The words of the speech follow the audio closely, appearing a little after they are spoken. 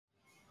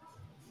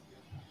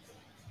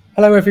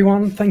Hello,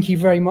 everyone. Thank you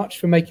very much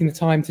for making the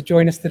time to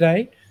join us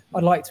today.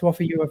 I'd like to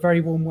offer you a very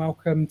warm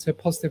welcome to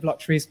Positive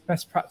Luxury's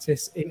Best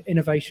Practice in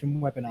Innovation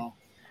webinar.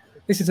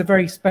 This is a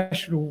very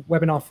special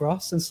webinar for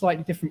us and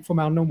slightly different from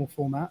our normal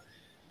format,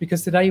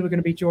 because today we're going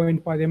to be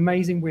joined by the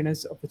amazing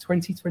winners of the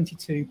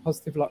 2022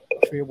 Positive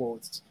Luxury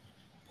Awards.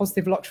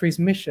 Positive Luxury's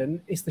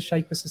mission is to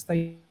shape a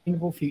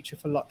sustainable future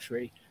for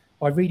luxury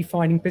by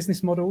redefining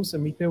business models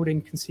and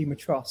rebuilding consumer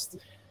trust.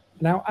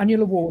 And our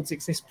annual awards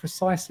exist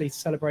precisely to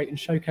celebrate and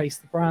showcase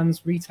the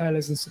brands,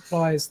 retailers and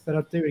suppliers that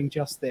are doing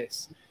just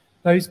this.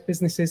 Those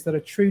businesses that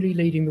are truly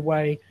leading the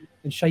way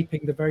and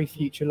shaping the very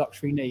future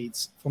luxury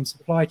needs, from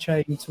supply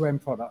chain to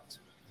end product.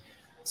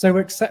 So we're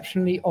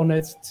exceptionally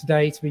honoured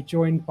today to be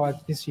joined by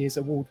this year's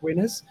award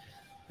winners.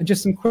 And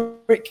just some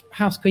quick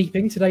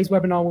housekeeping. Today's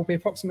webinar will be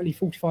approximately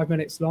 45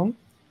 minutes long.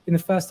 In the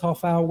first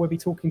half hour, we'll be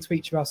talking to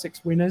each of our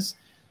 6 winners.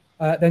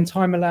 Then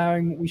time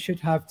allowing, we should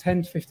have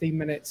 10 to 15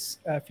 minutes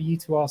for you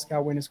to ask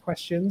our winners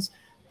questions.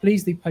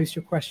 Please do post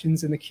your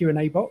questions in the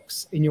Q&A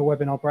box in your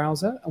webinar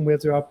browser, and we'll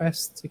do our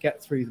best to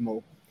get through them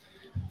all.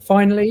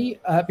 Finally,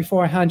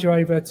 before I hand you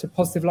over to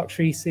Positive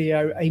Luxury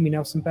CEO Amy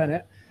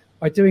Nelson-Bennett,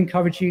 I do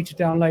encourage you to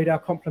download our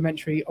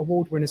complimentary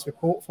award winners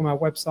report from our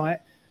website.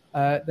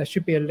 There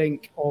should be a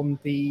link on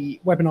the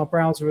webinar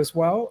browser as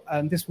well,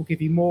 and this will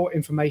give you more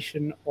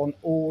information on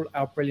all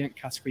our brilliant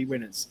category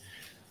winners.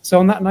 So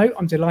on that note,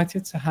 I'm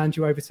delighted to hand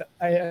you over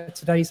to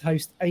today's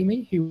host,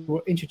 Amy, who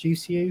will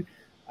introduce you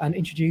and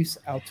introduce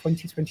our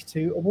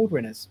 2022 award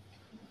winners.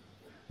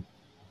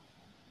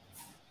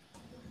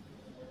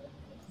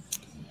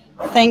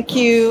 Thank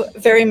you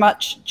very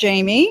much,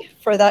 Jamie,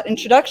 for that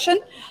introduction.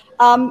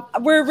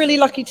 We're really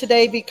lucky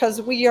today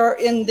because we are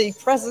in the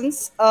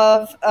presence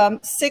of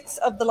 6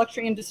 of the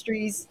luxury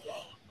industry's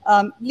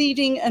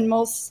leading and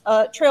most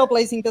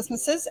trailblazing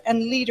businesses and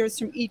leaders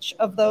from each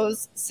of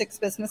those 6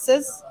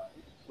 businesses.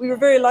 We were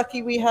very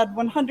lucky. We had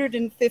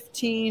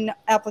 115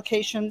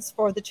 applications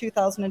for the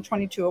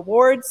 2022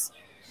 awards.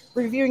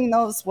 Reviewing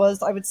those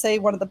was, I would say,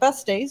 one of the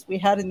best days we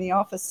had in the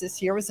office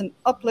this year. It was an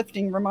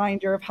uplifting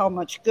reminder of how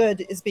much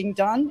good is being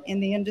done in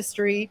the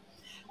industry.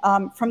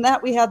 From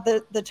that, we had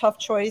the tough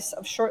choice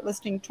of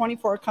shortlisting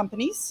 24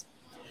 companies.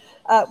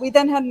 We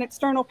then had an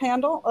external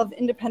panel of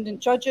independent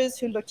judges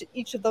who looked at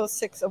each of those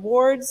 6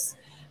 awards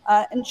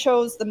and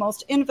chose the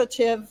most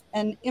innovative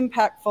and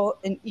impactful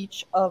in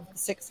each of the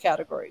 6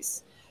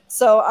 categories.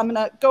 So I'm going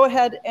to go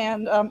ahead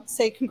and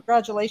say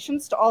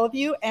congratulations to all of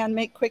you and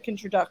make quick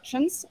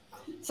introductions.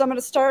 So I'm going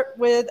to start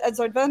with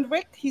Edzard van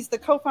Wyck. He's the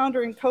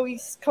co-founder and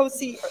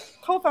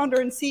co-founder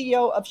and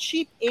CEO of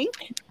Sheep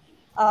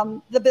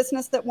Inc., the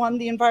business that won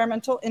the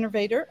Environmental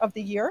Innovator of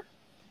the Year.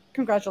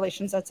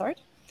 Congratulations, Edzard.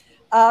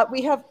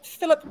 We have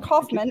Philipp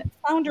Kauffman,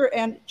 founder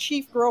and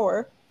chief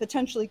grower,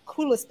 potentially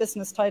coolest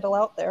business title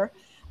out there,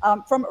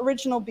 from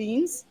Original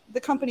Beans, the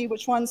company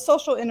which won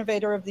Social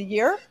Innovator of the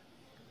Year.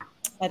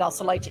 I'd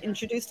also like to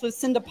introduce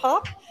Lucinda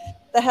Popp,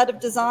 the head of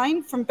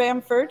design from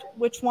Bamford,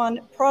 which won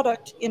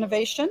Product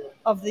Innovation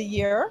of the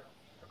Year.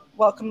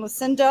 Welcome,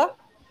 Lucinda.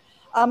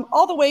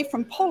 All the way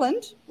from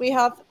Poland, we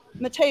have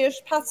Mateusz,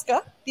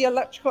 Pestka, the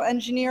electrical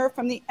engineer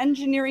from the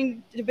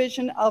engineering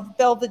division of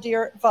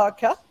Belvedere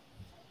Vodka.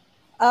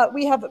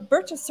 We have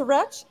Berta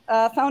Serret,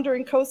 founder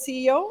and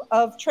co-CEO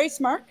of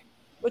Tracemark,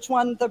 which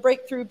won the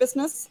Breakthrough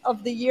Business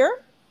of the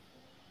Year.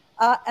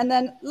 And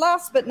then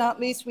last but not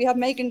least, we have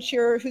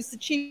Shearer, who's the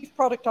Chief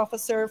Product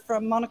Officer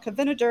from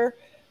Vinader,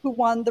 who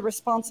won the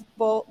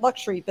Responsible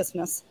Luxury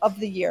Business of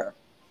the Year.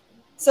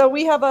 So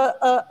we have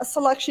a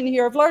selection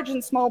here of large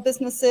and small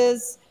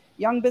businesses,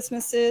 young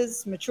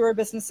businesses, mature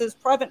businesses,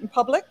 private and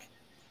public.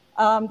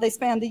 They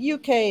span the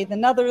UK, the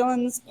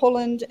Netherlands,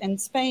 Poland,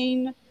 and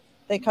Spain.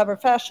 They cover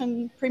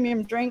fashion,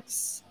 premium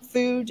drinks,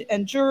 food,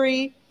 and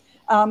jewelry.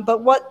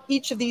 But what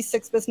each of these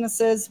 6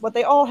 businesses, what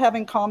they all have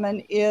in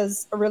common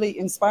is a really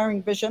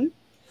inspiring vision,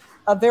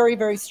 a very,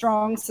 very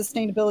strong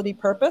sustainability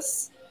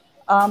purpose.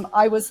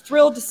 I was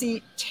thrilled to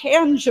see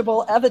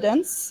tangible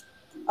evidence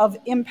of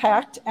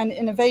impact and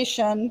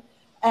innovation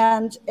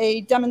and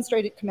a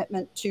demonstrated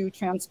commitment to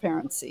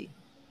transparency.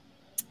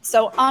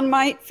 So on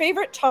my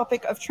favorite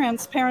topic of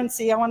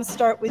transparency, I want to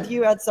start with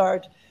you,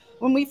 Edzard.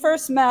 When we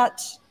first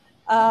met,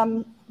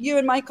 you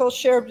and Michael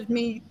shared with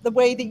me the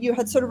way that you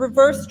had sort of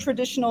reversed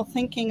traditional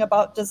thinking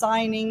about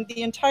designing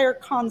the entire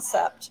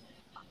concept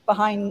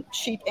behind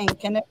Sheep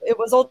Inc. And it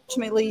was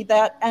ultimately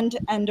that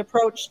end-to-end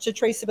approach to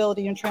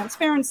traceability and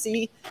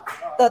transparency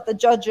that the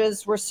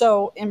judges were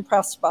so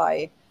impressed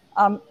by.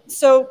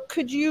 So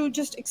could you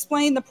just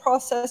explain the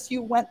process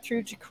you went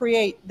through to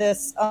create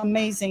this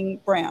amazing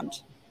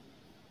brand?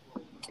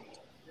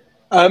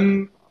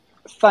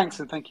 Thanks,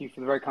 and thank you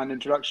for the very kind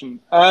introduction.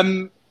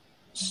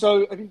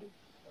 So I think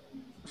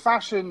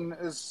fashion,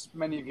 as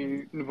many of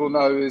you will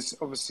know, is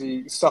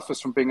obviously suffers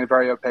from being a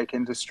very opaque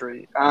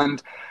industry.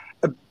 And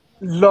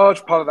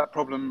large part of that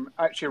problem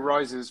actually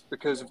arises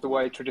because of the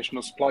way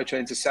traditional supply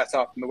chains are set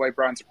up and the way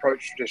brands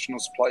approach traditional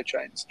supply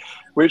chains,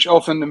 which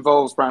often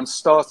involves brands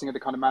starting at the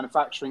kind of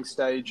manufacturing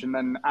stage, and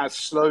then as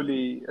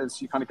slowly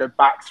as you kind of go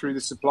back through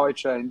the supply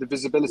chain, the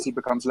visibility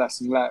becomes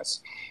less and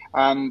less.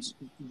 And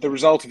the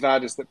result of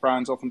that is that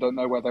brands often don't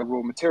know where their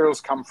raw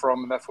materials come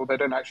from, and therefore they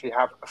don't actually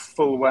have a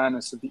full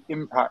awareness of the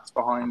impact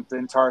behind the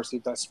entirety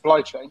of their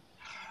supply chain.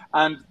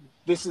 And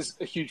this is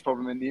a huge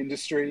problem in the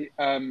industry,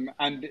 and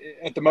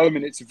at the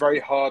moment it's a very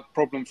hard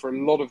problem for a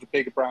lot of the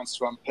bigger brands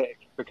to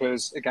unpick,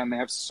 because again they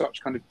have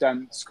such kind of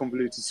dense,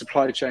 convoluted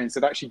supply chains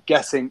that actually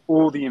getting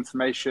all the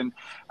information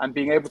and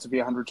being able to be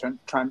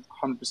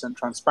 100%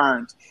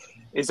 transparent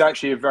is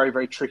actually a very,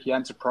 very tricky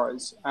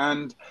enterprise.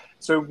 And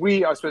so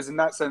I suppose in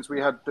that sense,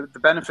 we had the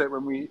benefit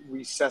when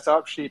we set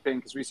up Sheeping,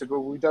 because we said,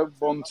 well, we don't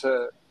want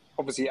to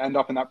obviously end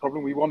up in that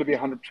problem. We want to be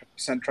 100%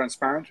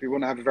 transparent. We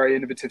want to have a very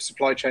innovative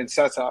supply chain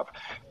setup.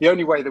 The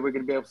only way that we're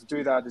going to be able to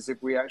do that is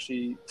if we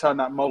actually turn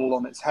that model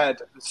on its head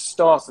and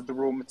start at the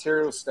raw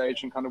material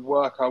stage and kind of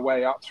work our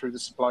way up through the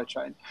supply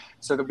chain,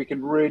 so that we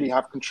can really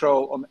have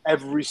control on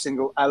every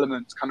single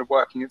element, kind of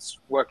working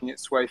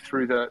its way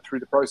through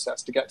the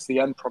process to get to the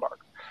end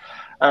product.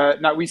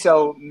 Now we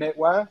sell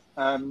knitwear,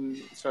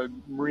 so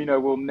merino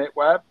wool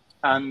knitwear,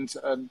 and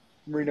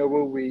merino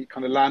wool we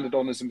kind of landed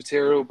on as a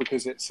material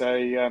because it's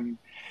a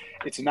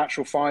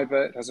natural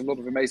fiber. It has a lot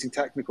of amazing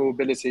technical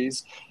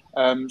abilities,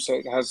 so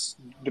it has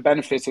the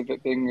benefit of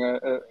it being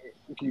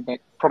if you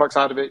make products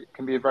out of it, it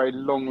can be a very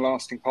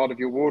long-lasting part of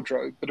your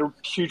wardrobe. But a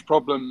huge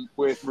problem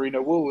with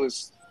merino wool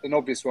is an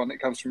obvious one. It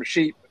comes from a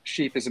sheep.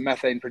 Sheep is a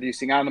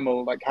methane-producing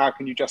animal. Like, how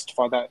can you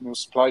justify that in your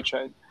supply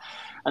chain?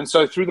 And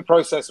so through the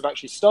process of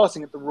actually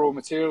starting at the raw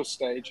material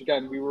stage,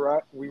 again, we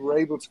were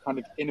able to kind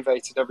of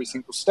innovate at every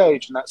single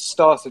stage. And that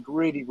started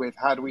really with,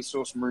 how do we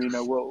source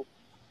merino wool?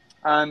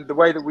 And the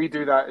way that we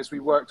do that is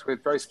we worked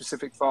with very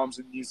specific farms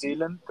in New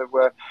Zealand that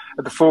were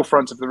at the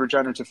forefront of the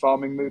regenerative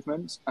farming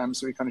movement.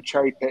 So we kind of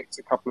cherry-picked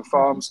a couple of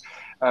farms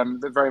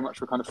that very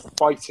much were kind of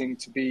fighting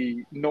to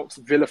be not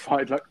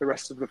vilified like the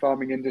rest of the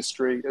farming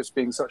industry as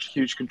being such a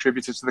huge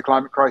contributor to the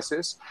climate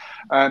crisis.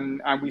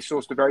 And we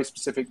sourced a very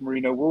specific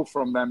merino wool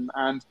from them.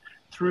 And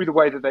through the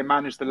way that they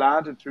manage the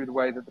land and through the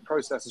way that the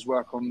processes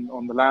work on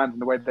the land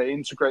and the way that they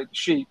integrate the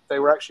sheep, they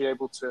were actually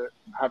able to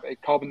have a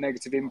carbon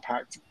negative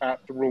impact at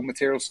the raw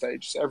material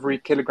stage. So every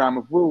kilogram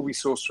of wool we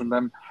source from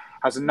them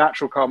has a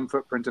natural carbon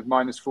footprint of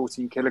minus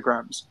 14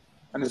 kilograms.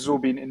 And this has all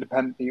been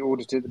independently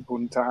audited,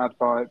 important to add,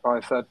 by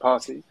a third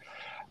party.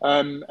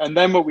 And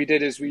then what we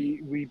did is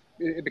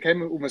it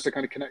became almost a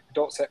kind of connect the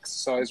dots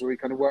exercise where we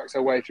kind of worked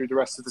our way through the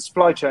rest of the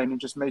supply chain and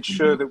just made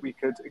sure that we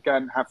could,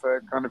 again, have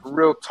a kind of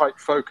real tight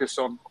focus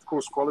on, of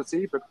course,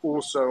 quality, but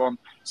also on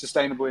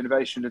sustainable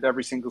innovation at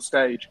every single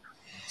stage.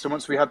 So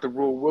once we had the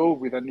raw wool,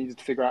 we then needed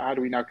to figure out how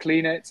do we now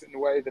clean it in a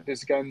way that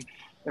is, again,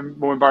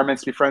 more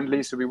environmentally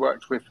friendly. So we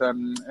worked with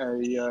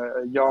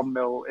a yarn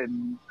mill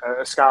in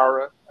a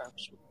scourer,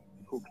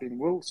 called Cleaning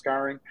Wool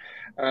Scouring,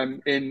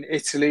 in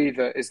Italy,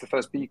 that is the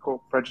first B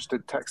Corp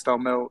registered textile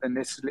mill in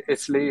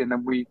Italy. And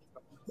then we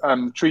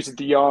treated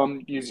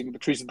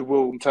the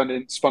wool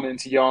and spun it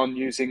into yarn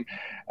using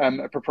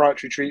a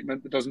proprietary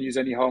treatment that doesn't use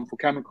any harmful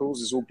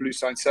chemicals, is all Blue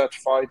Sign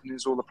certified, and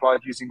is all applied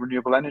using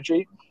renewable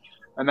energy.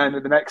 And then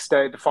at the next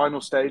stage, the final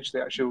stage,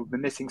 the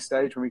knitting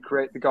stage, when we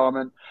create the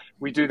garment,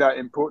 we do that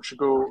in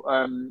Portugal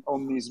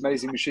on these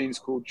amazing machines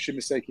called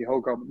Shimaseki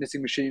whole garment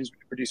knitting machines,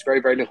 which produce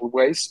very, very little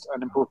waste.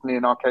 And importantly,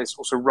 in our case,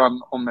 also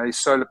run on a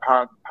solar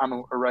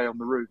panel array on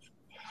the roof.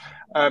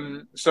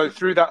 So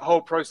through that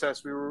whole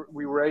process, we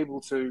were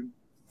able to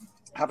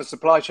have a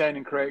supply chain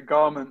and create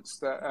garments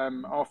that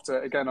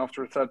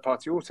after a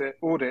third-party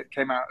audit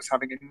came out as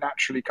having a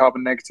naturally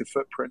carbon negative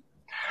footprint.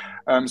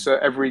 So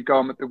every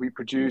garment that we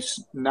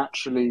produce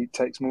naturally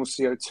takes more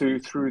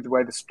CO2 through the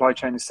way the supply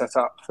chain is set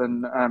up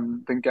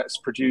than gets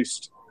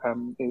produced.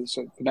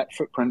 So the net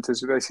footprint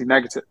is basically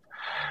negative.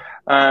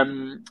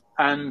 And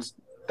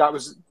that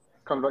was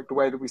kind of like the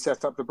way that we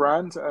set up the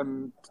brand.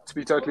 To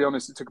be totally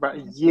honest, it took about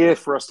a year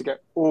for us to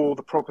get all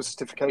the proper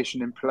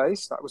certification in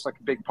place. That was like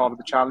a big part of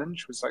the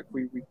challenge. Was like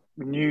we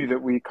knew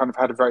that we kind of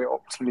had a very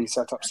optimally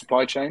set up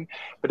supply chain,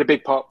 but a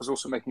big part was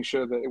also making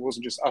sure that it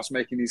wasn't just us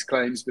making these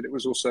claims, but it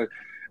was also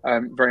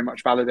very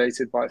much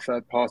validated by a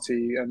third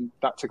party. And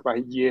that took about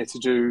a year to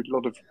do, a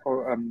lot of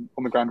on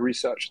the ground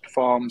research at the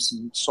farms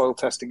and soil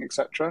testing,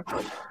 etc.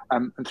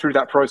 And through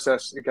that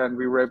process, again,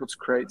 we were able to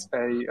create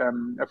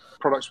a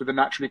products with a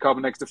naturally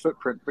carbon negative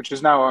footprint, which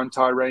is now our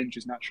entire range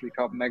is naturally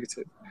carbon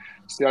negative.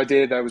 So the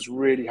idea there was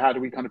really, how do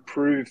we kind of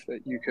prove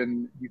that you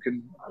can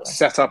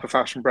set up a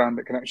fashion brand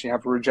that can actually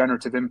have a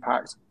regenerative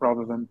impact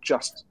rather than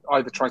just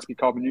either try to be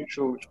carbon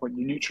neutral, at which point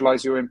you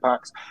neutralize your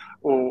impact,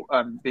 or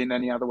be in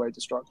any other way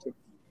destructive.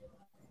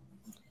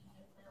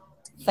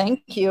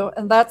 Thank you.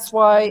 And that's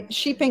why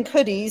Sheeping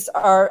hoodies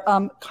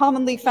are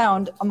commonly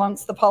found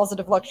amongst the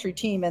Positive Luxury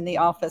team in the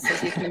office,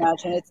 as you can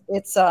imagine.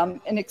 It's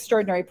an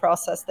extraordinary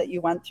process that you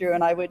went through.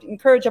 And I would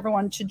encourage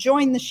everyone to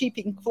join the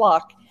Sheeping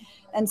flock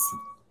and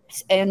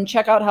and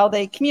check out how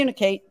they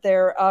communicate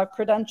their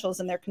credentials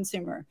and their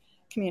consumer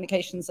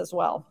communications as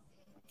well.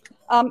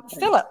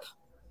 Philipp,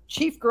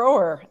 Chief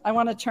Grower, I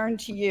want to turn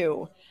to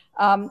you.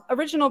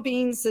 Original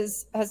Beans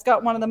has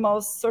got one of the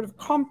most sort of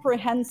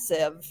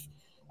comprehensive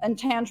and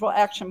tangible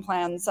action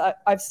plans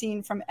I've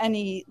seen from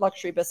any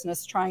luxury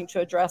business trying to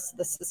address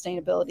the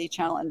sustainability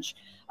challenge.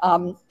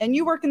 And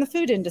you work in the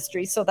food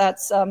industry, so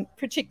that's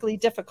particularly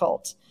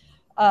difficult.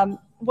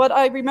 What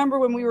I remember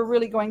when we were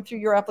really going through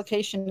your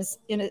application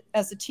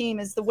as a team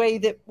is the way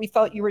that we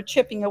felt you were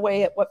chipping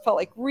away at what felt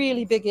like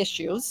really big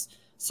issues,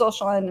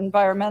 social and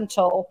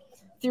environmental,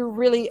 through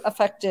really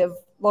effective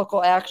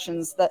local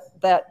actions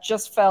that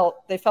just felt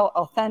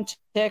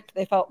authentic.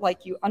 They felt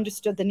like you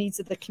understood the needs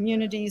of the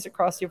communities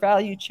across your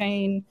value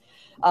chain.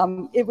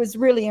 It was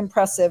really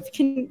impressive.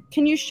 Can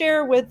you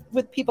share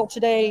with people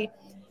today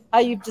how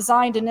you've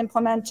designed and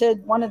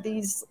implemented one of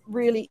these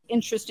really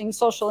interesting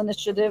social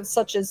initiatives,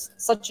 such as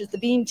the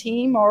Bean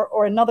Team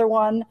or another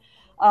one,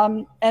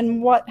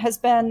 and what has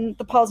been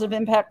the positive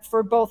impact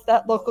for both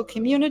that local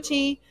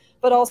community,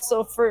 but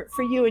also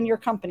for you and your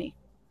company?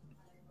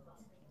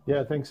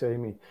 Yeah, thanks,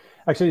 Amy.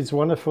 Actually, it's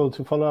wonderful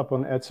to follow up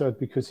on Edzard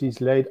because he's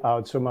laid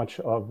out so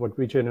much of what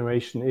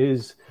regeneration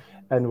is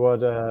and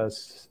what a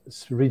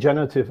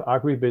regenerative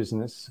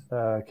agribusiness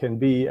can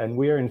be. And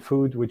we're in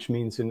food, which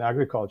means in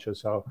agriculture.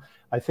 So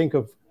I think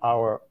of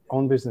our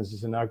own business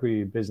as an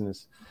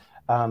agribusiness.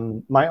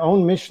 My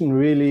own mission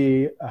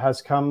really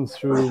has come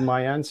through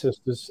my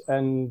ancestors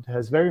and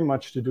has very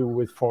much to do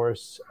with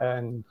forests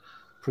and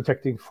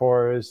protecting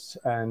forests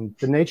and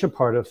the nature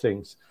part of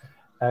things.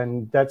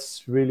 And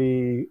that's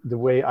really the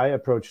way I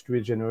approached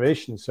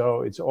regeneration.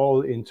 So it's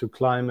all into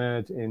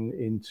climate,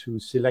 into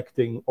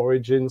selecting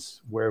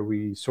origins where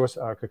we source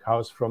our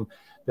cacaos from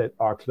that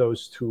are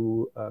close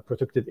to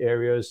protected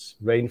areas,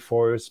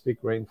 rainforests, big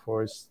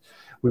rainforests.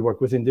 We work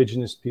with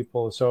indigenous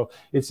people. So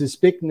it's this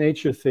big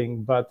nature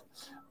thing. But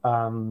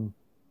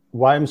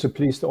why I'm so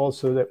pleased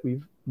also that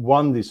we've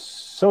won this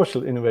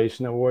social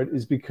innovation award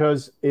is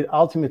because it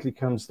ultimately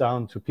comes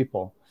down to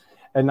people.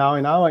 And now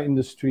in our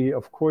industry,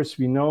 of course,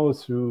 we know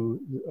through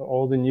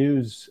all the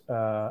news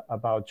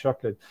about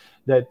chocolate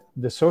that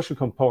the social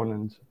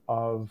component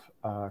of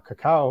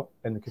cacao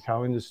and the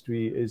cacao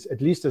industry is at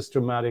least as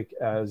dramatic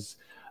as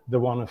the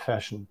one of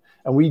fashion.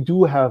 And we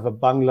do have a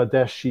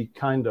Bangladeshi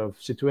kind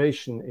of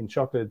situation in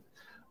chocolate,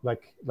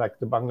 like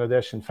the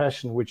Bangladesh in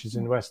fashion, which is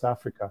in West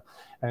Africa.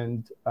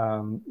 And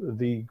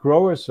the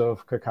growers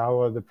of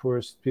cacao are the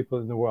poorest people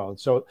in the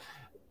world. So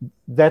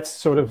that's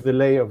sort of the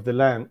lay of the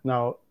land.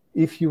 Now,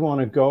 if you want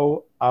to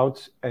go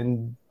out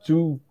and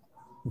do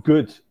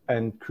good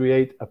and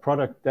create a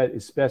product that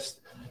is best,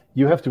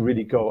 you have to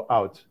really go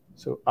out.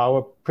 So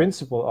our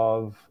principle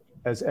of,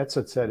 as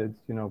Edzard said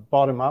it,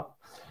 bottom up,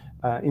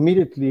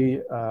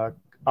 immediately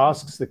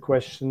asks the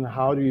question,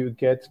 how do you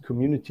get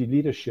community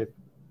leadership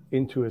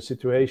into a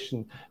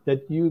situation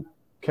that you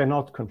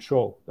cannot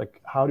control?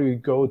 Like, how do you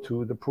go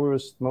to the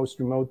poorest, most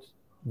remote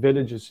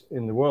villages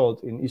in the world,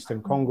 in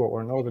Eastern Congo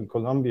or Northern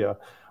Colombia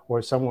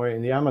or somewhere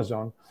in the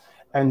Amazon,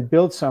 and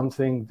build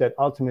something that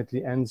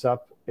ultimately ends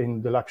up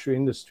in the luxury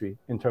industry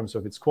in terms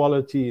of its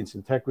quality, its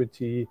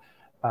integrity.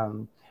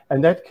 And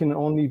that can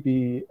only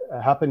be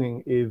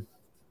happening if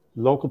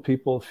local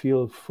people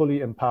feel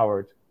fully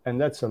empowered. And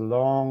that's a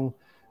long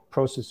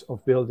process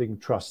of building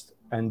trust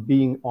and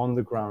being on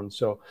the ground.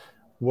 So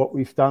what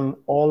we've done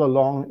all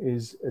along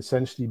is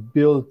essentially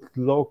build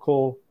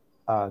local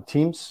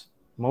teams,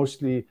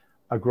 mostly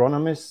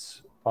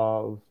agronomists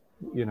of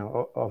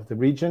the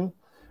region,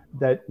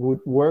 that would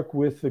work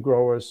with the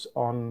growers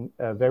on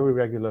a very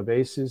regular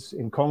basis.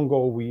 In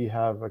Congo, we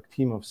have a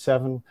team of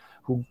 7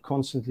 who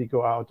constantly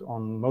go out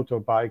on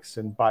motorbikes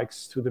and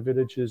bikes to the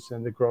villages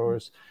and the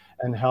growers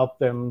and help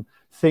them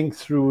think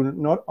through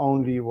not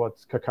only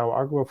what cacao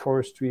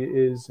agroforestry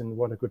is and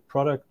what a good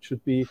product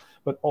should be,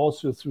 but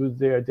also through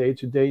their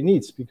day-to-day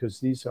needs, because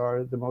these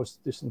are the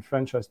most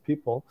disenfranchised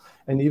people.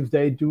 And if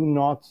they do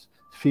not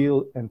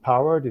feel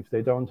empowered, if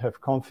they don't have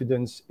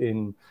confidence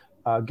in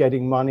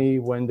getting money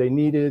when they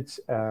need it,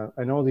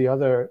 and all the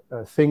other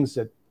things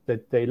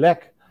that they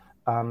lack,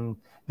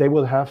 they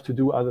will have to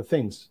do other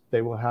things.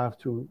 They will have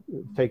to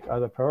take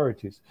other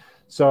priorities.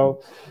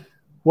 So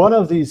one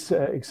of these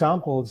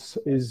examples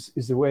is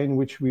the way in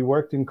which we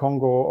worked in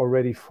Congo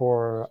already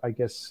for, I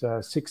guess,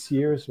 6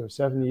 years or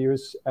 7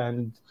 years.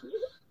 And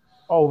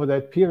over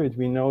that period,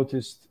 we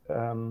noticed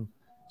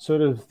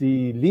sort of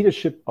the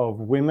leadership of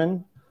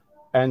women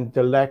and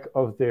the lack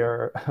of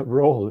their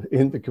role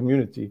in the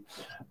community.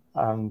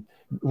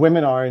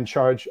 Women are in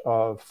charge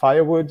of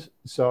firewood,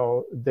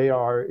 so they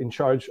are in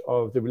charge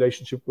of the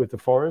relationship with the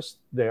forest.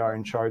 They are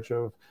in charge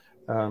of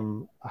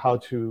how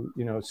to,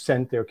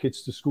 send their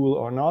kids to school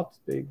or not.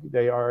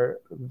 They are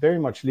very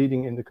much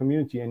leading in the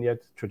community, and yet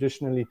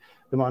traditionally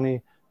the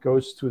money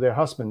goes to their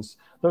husbands.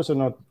 Those are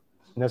not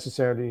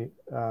necessarily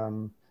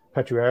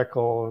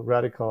patriarchal,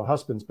 radical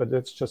husbands, but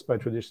that's just by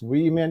tradition.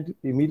 We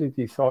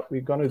immediately thought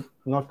we're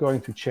not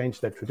going to change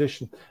that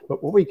tradition,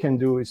 but what we can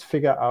do is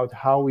figure out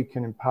how we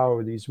can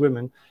empower these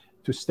women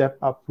to step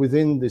up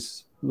within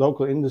this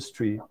local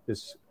industry,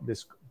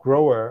 this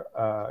grower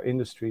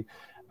industry,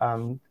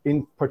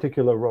 in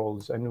particular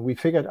roles. And we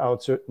figured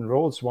out certain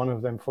roles, one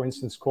of them, for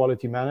instance,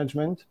 quality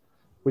management,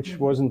 which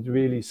wasn't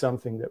really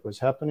something that was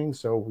happening.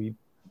 So we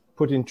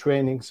put in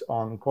trainings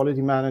on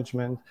quality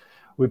management.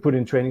 We put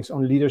in trainings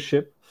on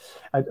leadership.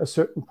 At a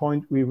certain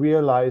point, we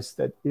realized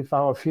that if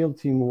our field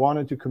team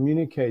wanted to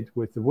communicate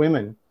with the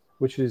women,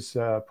 which is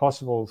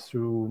possible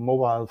through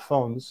mobile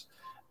phones,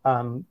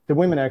 the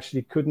women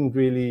actually couldn't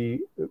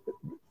really,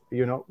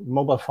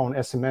 mobile phone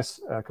SMS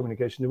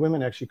communication, the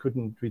women actually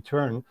couldn't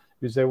return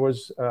because there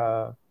was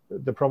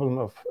the problem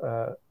of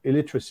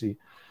illiteracy.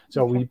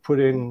 So we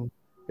put in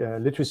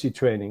literacy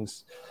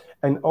trainings.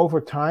 And over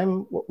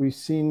time, what we've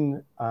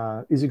seen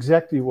is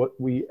exactly what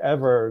we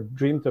ever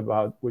dreamed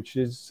about, which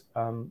is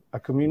a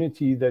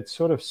community that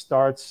sort of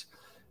starts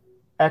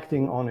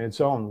acting on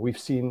its own. We've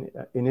seen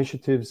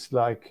initiatives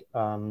like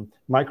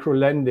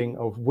micro-lending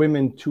of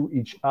women to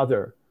each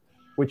other,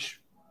 which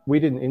we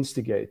didn't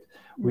instigate.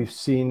 We've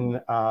seen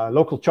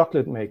local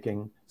chocolate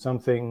making,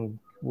 something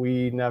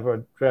we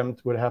never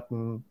dreamt would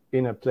happen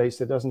in a place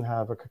that doesn't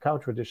have a cacao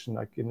tradition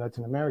like in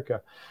Latin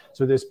America.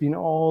 So there's been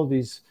all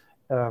these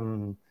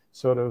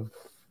sort of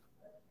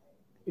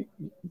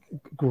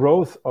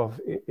growth of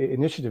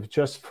initiative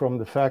just from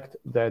the fact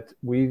that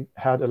we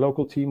had a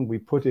local team. We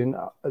put in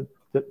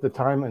the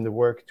time and the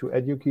work to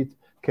educate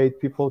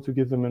people, to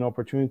give them an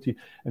opportunity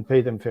and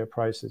pay them fair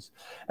prices.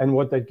 And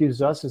what that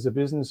gives us as a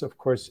business, of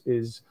course,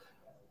 is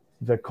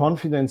the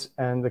confidence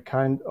and the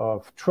kind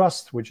of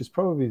trust, which is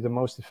probably the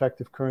most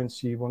effective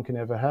currency one can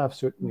ever have,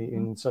 certainly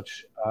in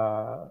such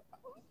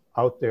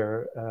out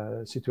there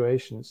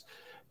situations,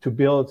 to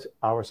build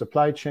our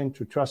supply chain,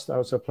 to trust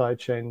our supply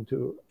chain,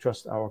 to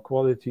trust our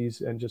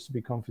qualities, and just to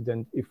be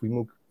confident if we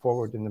move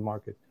forward in the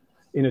market.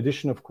 In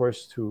addition, of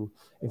course, to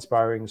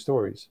inspiring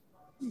stories.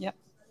 Yep.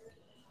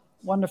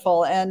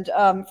 Wonderful. And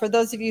for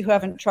those of you who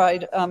haven't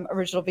tried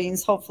original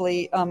beans,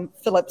 hopefully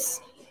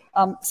Philipp's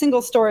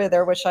single story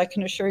there, which I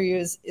can assure you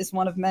is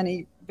one of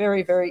many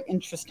very, very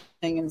interesting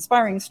and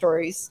inspiring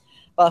stories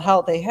about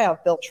how they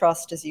have built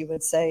trust, as you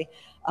would say,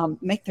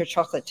 make their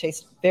chocolate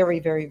taste very,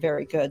 very,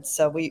 very good.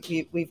 So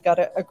we've got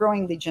a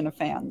growing legion of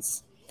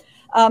fans.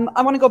 I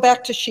want to go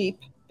back to sheep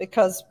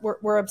because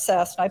we're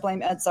obsessed. I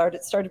blame Edzard.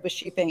 It started with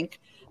Sheep Inc.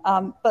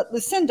 But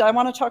Lucinda, I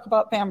want to talk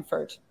about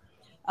Bamford.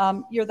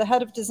 You're the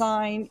head of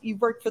design.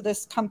 You've worked for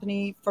this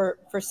company for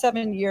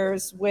 7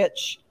 years,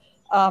 which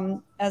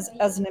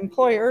as an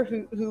employer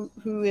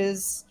who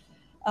is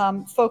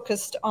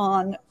focused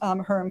on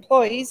her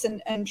employees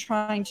and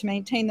trying to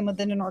maintain them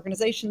within an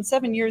organization.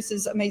 7 years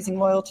is amazing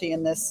loyalty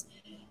in this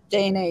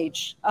day and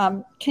age.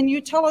 Can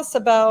you tell us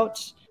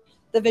about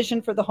the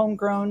vision for the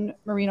homegrown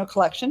merino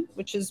collection,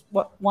 which is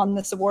what won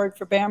this award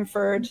for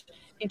Bamford?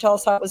 Can you tell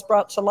us how it was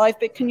brought to life?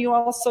 But can you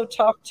also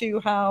talk to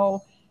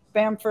how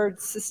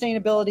Bamford's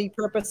sustainability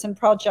purpose and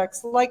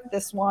projects like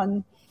this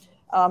one,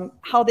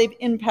 how they've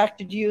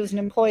impacted you as an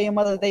employee and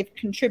whether they've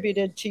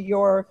contributed to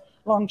your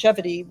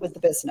longevity with the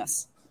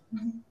business?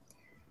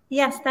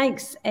 Yes,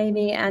 thanks,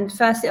 Amy. And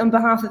firstly, on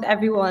behalf of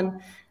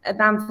everyone at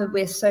Bamford,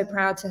 we're so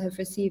proud to have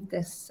received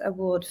this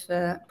award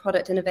for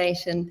product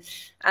innovation.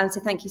 So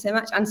thank you so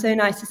much. And so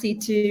nice to see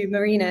two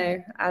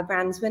merino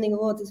brands winning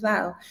awards as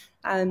well.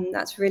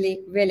 That's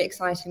really, really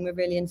exciting. We're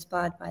really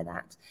inspired by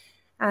that.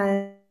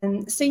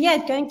 So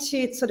yeah, going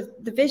to sort of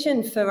the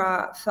vision for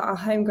our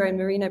homegrown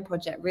merino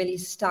project really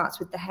starts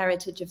with the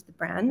heritage of the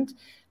brand.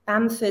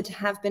 Bamford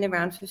have been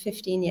around for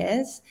 15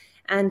 years,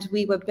 and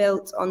we were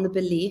built on the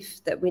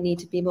belief that we need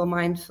to be more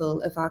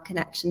mindful of our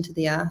connection to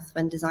the earth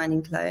when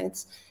designing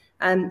clothes.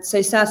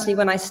 So certainly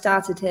when I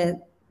started here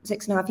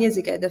 6.5 years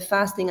ago, the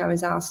first thing I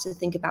was asked to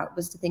think about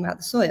was to think about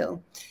the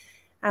soil.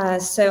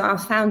 So our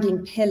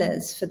founding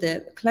pillars for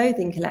the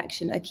clothing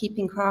collection are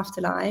keeping craft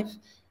alive,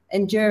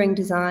 enduring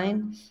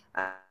design,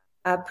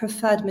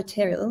 preferred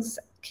materials,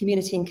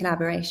 community and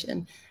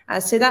collaboration.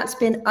 So that's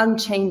been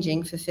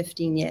unchanging for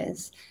 15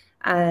 years.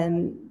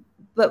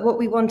 But what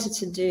we wanted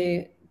to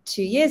do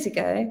 2 years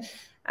ago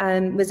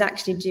was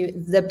actually do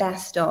the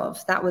best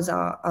of. That was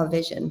our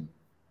vision,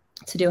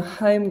 to do a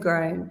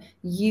homegrown,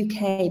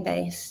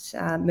 UK-based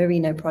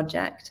merino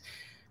project.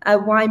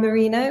 Why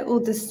merino?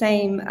 All the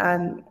same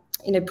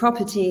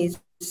properties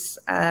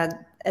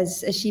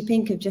as Sheep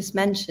Inc. have just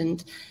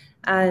mentioned.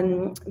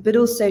 But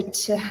also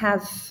to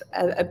have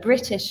a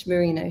British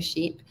merino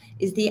sheep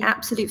is the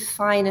absolute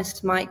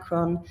finest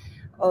micron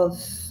of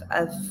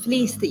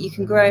fleece that you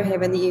can grow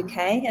here in the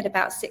UK at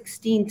about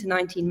 16 to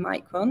 19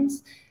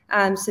 microns.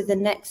 So the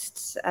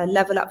next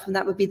level up from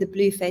that would be the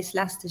blue-faced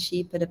Leicester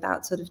sheep at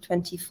about sort of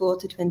 24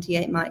 to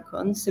 28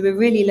 microns. So we're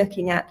really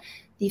looking at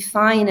the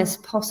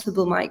finest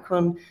possible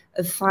micron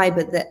of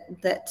fibre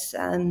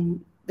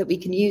that we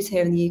can use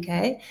here in the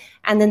UK.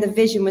 And then the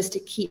vision was to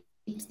keep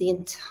the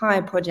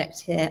entire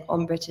project here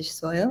on British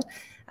soil,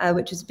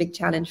 which was a big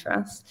challenge for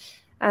us.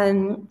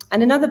 And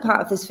another part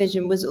of this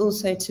vision was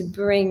also to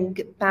bring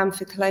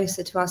Bamford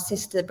closer to our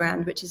sister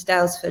brand, which is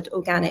Daylesford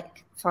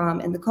Organic Farm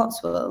in the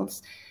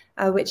Cotswolds,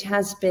 which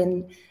has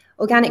been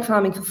organic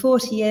farming for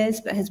 40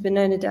 years, but has been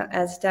known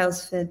as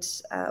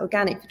Daylesford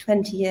Organic for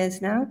 20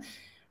 years now.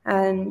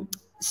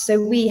 So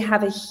we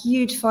have a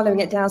huge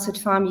following at Daylesford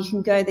Farm. You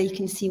can go there, you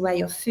can see where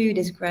your food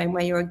is grown,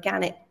 where your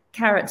organic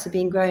carrots are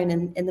being grown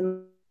in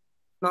the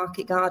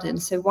market garden.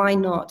 So why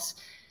not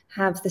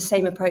have the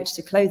same approach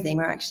to clothing,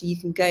 where actually you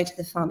can go to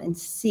the farm and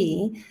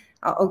see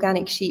our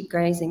organic sheep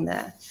grazing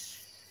there.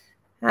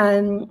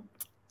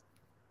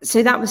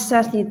 So that was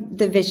certainly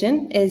the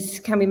vision, is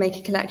can we make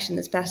a collection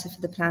that's better for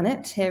the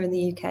planet here in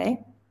the UK?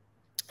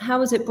 How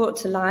was it brought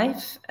to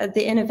life?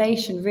 The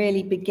innovation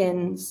really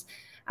begins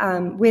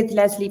with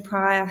Leslie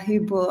Pryor, who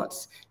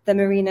brought the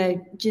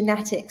merino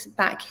genetics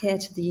back here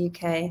to the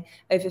UK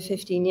over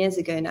 15 years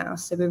ago now.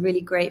 So we're really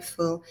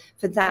grateful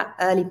for that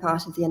early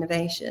part of the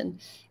innovation.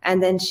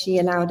 And then she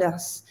allowed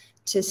us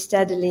to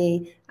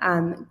steadily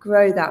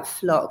grow that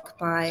flock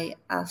by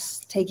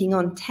us taking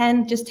on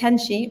just 10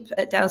 sheep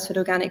at Daylesford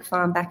Organic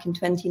Farm back in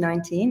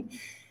 2019.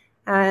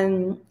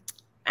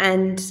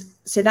 And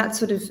so that's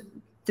sort of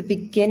the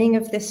beginning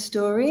of this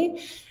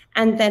story.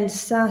 And then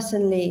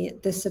certainly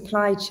the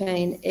supply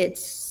chain,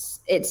 it's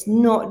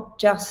not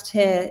just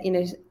here, you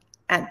know,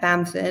 at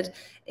Bamford.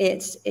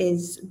 It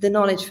is the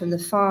knowledge from the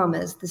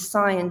farmers, the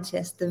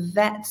scientists, the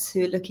vets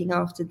who are looking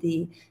after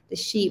the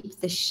sheep,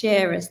 the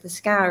shearers, the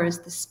scourers,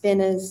 the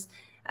spinners,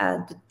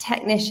 the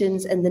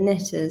technicians and the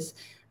knitters.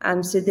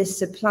 So this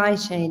supply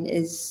chain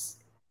is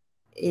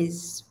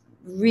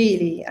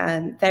really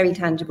very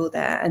tangible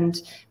there.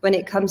 And when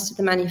it comes to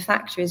the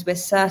manufacturers, we're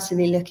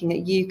certainly looking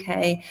at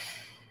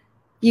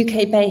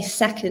UK-based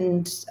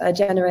second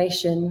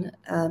generation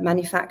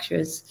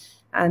manufacturers,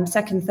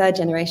 second, third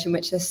generation,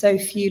 which there's so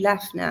few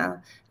left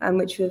now,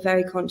 which we're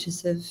very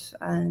conscious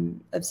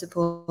of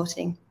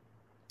supporting.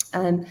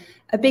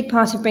 A big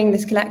part of bringing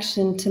this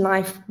collection to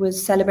life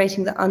was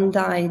celebrating the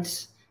undyed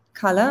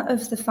colour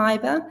of the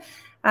fibre.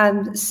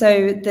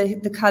 So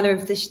the colour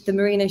of the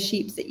merino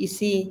sheep that you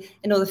see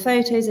in all the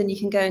photos and you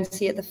can go and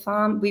see at the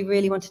farm, we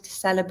really wanted to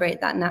celebrate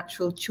that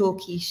natural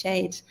chalky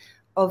shade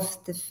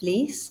of the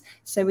fleece.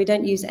 So we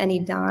don't use any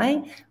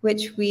dye,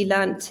 which we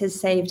learnt has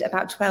saved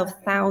about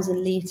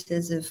 12,000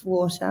 litres of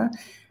water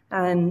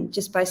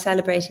just by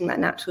celebrating that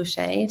natural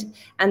shade.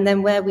 And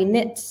then where we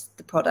knit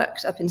the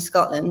product up in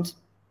Scotland,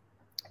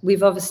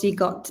 we've obviously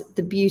got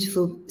the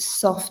beautiful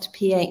soft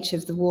pH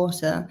of the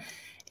water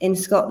in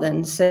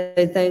Scotland. So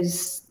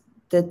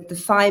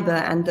the fibre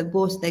and the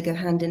water, they go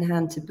hand in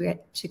hand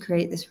to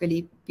create this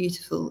really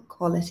beautiful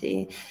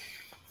quality.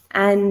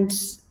 And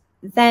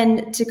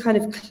then to kind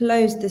of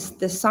close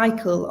the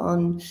cycle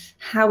on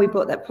how we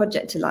brought that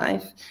project to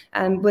life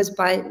was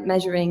by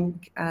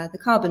measuring the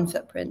carbon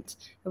footprint,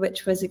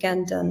 which was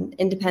again done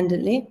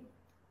independently.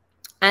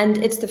 And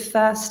it's the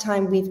first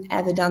time we've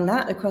ever done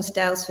that across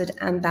Daylesford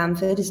and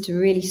Bamford, is to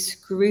really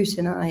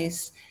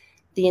scrutinise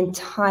the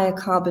entire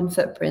carbon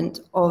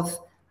footprint of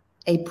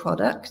a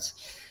product.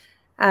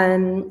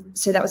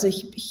 So that was a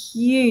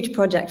huge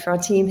project for our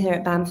team here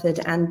at Bamford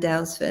and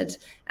Daylesford,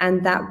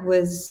 and that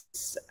was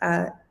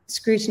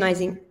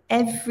scrutinising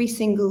every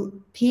single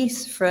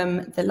piece,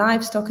 from the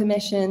livestock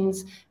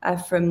emissions,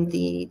 from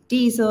the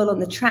diesel on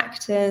the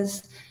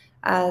tractors,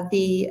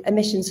 the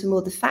emissions from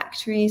all the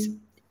factories,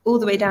 all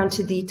the way down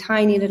to the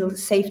tiny little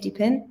safety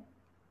pin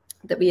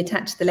that we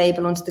attach the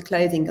label onto the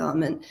clothing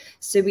garment.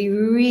 So we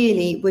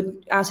really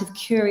would, out of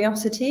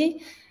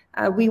curiosity,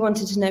 we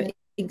wanted to know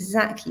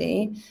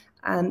exactly,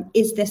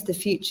 is this the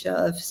future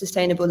of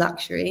sustainable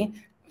luxury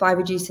by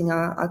reducing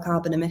our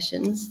carbon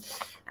emissions?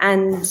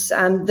 And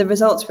the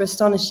results were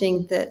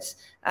astonishing, that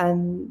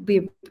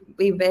we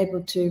were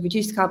able to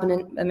reduce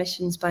carbon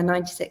emissions by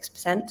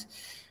 96%,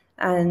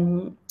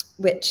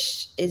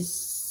 which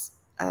is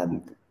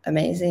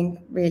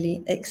amazing,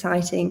 really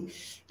exciting.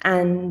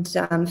 And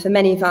for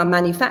many of our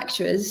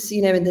manufacturers,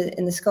 you know,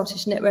 in the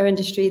Scottish knitwear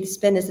industry, the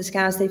spinners, the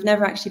scours, they've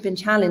never actually been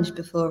challenged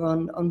before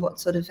on what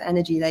sort of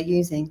energy they're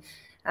using.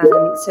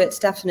 So it's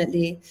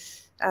definitely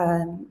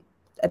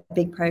a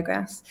big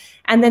progress.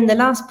 And then the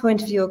last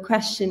point of your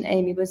question,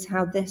 Amy, was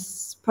how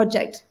this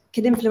project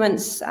could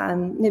influence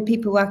you know,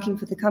 people working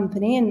for the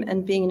company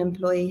and being an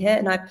employee here.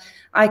 And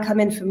I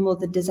come in from more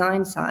the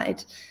design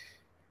side.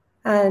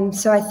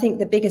 So I think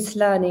the biggest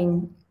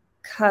learning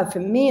curve for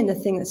me, and the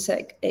thing that's so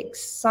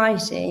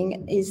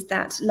exciting, is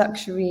that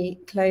luxury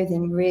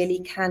clothing really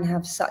can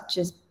have such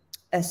a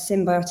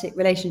symbiotic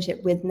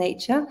relationship with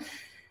nature.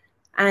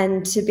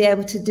 And to be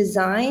able to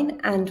design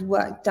and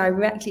work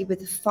directly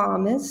with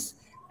farmers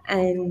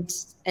and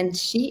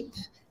sheep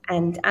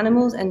and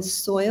animals and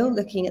soil,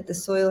 looking at the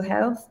soil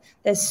health.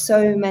 There's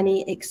so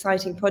many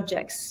exciting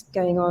projects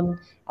going on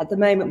at the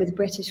moment with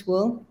British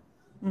wool.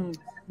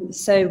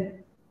 So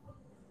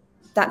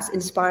that's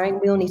inspiring.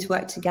 We all need to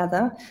work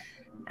together.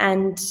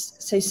 And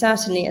so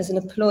certainly as an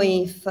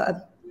employee for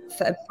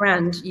a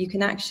brand, you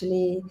can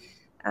actually,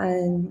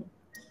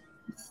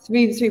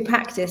 through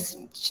practice,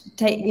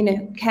 take, you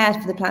know, care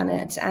for the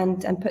planet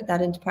and put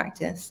that into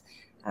practice.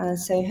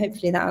 So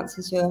hopefully that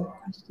answers your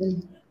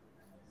question.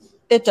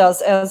 It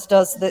does, as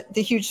does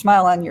the huge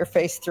smile on your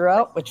face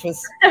throughout, which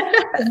was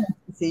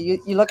see.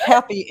 You look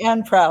happy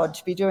and proud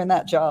to be doing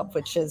that job,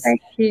 which is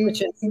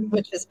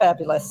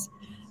fabulous.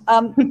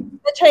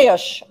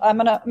 Mateusz, I'm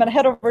gonna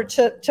head over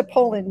to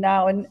Poland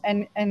now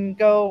and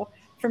go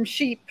from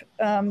sheep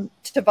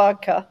to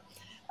vodka.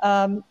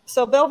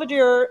 So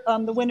Belvedere,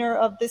 the winner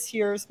of this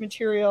year's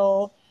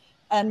Material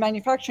and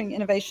Manufacturing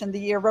Innovation of the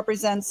Year,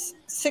 represents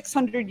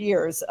 600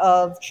 years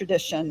of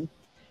tradition.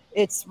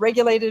 It's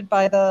regulated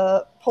by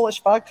the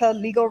Polish vodka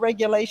legal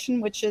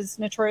regulation, which is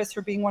notorious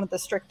for being one of the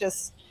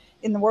strictest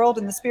in the world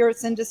in the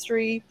spirits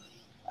industry.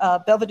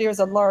 Belvedere is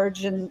a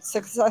large and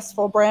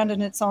successful brand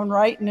in its own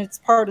right, and it's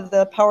part of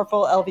the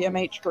powerful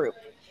LVMH group.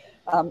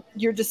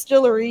 Your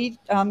distillery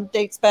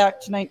dates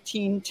back to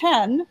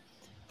 1910,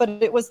 but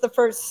it was the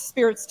first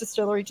spirits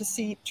distillery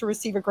to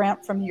receive a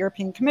grant from the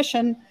European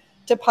Commission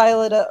to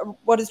pilot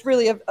what is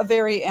really a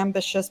very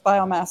ambitious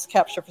biomass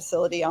capture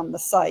facility on the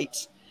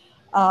site.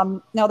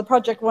 Now, the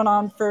project went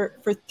on for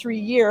 3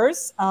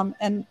 years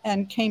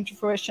and came to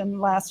fruition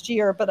last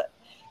year, but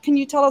can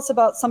you tell us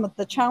about some of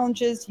the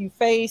challenges you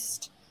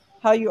faced,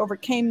 how you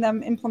overcame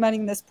them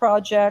implementing this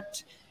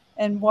project,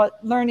 and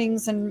what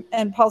learnings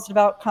and positive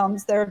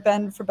outcomes there have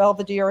been for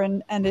Belvedere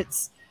and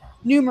its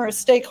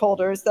numerous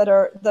stakeholders that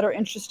are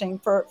interesting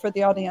for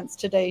the audience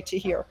today to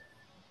hear?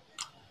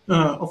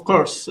 Of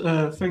course.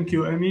 Thank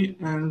you, Amy.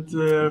 And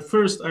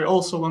first, I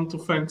also want to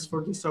thank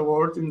for this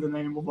award in the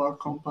name of our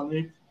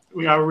company.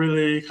 We are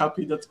really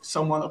happy that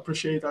someone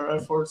appreciates our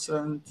efforts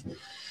and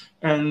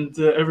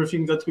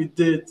everything that we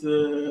did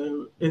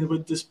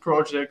with this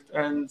project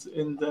and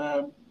in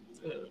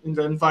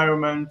the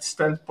environment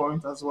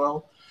standpoint as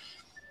well.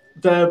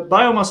 The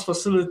biomass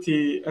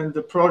facility and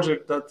the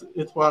project that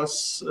it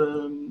was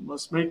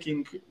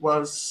making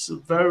was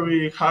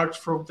very hard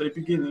from the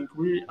beginning.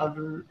 We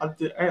at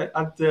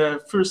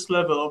the first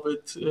level of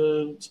it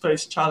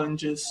faced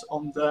challenges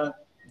on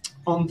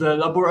the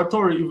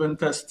laboratory even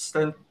test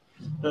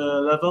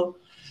level.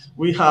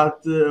 We had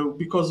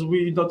because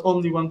we not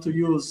only want to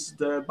use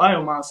the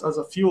biomass as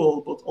a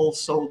fuel, but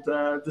also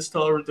the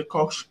distillery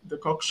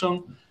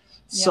decoction.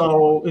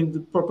 So in the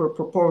proper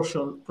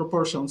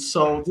proportion.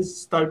 So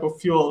this type of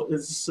fuel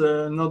is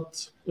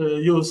not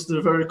used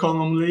very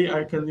commonly.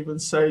 I can even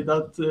say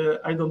that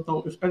I don't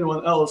know if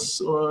anyone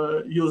else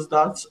used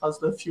that as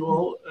the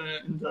fuel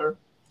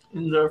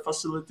in their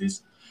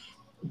facilities.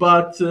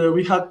 But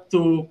we had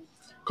to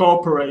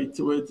cooperate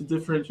with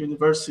different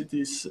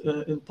universities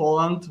in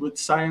Poland, with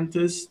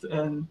scientists,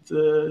 and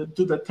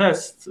do the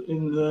test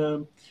in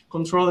the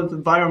controlled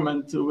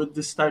environment with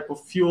this type of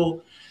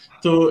fuel,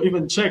 to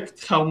even check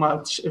how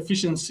much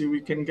efficiency we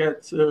can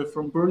get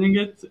from burning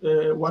it,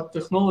 what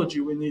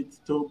technology we need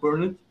to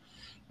burn it,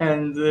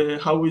 and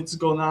how it's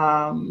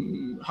gonna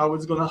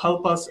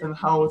help us, and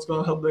how it's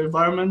gonna help the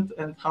environment,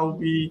 and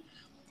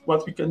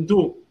what we can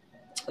do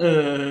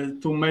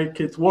to make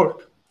it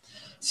work.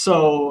 So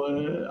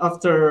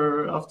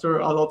after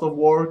a lot of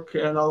work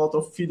and a lot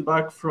of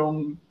feedback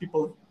from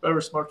people,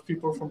 very smart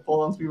people from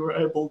Poland, we were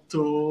able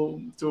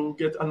to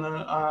get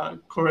a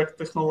correct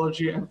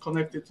technology and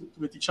connect it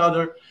with each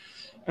other.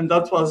 And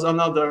that was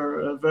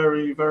another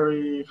very,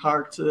 very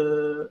hard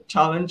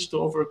challenge to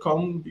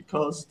overcome,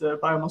 because the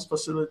biomass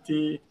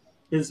facility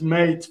is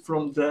made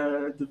from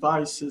the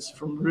devices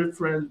from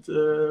different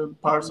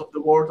parts of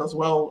the world as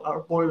well.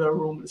 Our boiler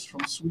room is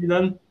from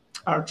Sweden.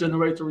 Our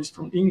generator is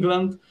from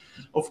England.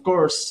 Of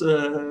course,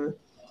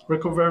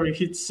 recovery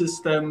heat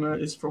system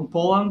is from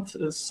Poland.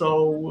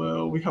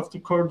 So we have to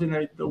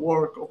coordinate the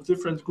work of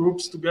different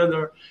groups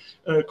together,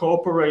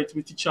 cooperate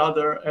with each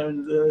other, and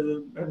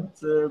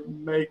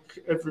make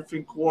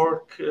everything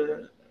work.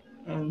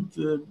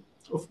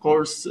 Of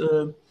course,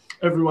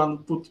 everyone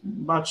put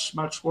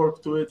much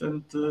work to it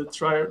and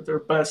try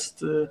their best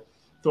to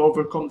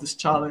overcome this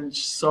challenge.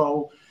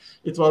 So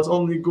it was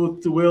only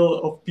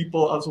goodwill of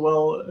people as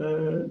well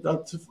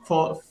that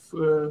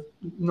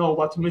know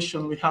what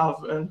mission we have,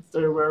 and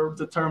they were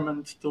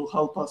determined to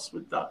help us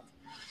with that.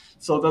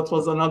 So that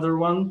was another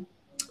one.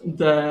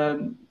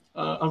 Then,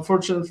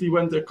 unfortunately,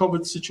 when the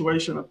COVID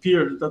situation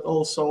appeared, that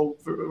also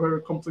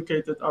very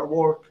complicated our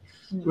work.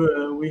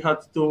 We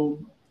had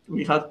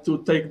to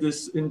take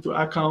this into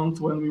account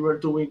when we were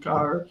doing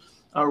our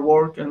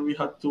work, and we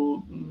had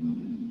to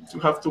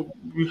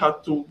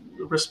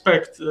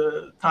respect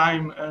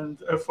time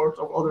and effort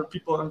of other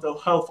people and their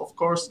health, of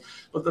course.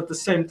 But at the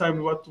same time,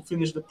 we had to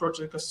finish the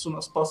project as soon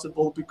as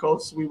possible,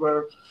 because we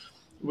were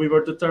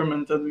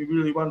determined, and we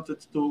really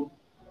wanted to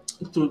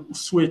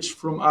switch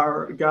from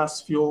our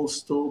gas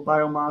fuels to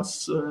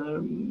biomass,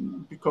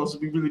 because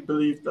we really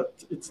believe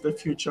that it's the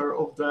future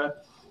of the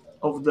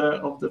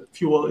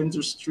fuel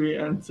industry,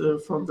 and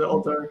from the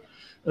other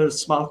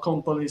small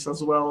companies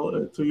as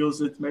well, to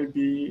use it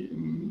maybe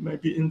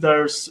in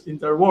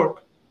their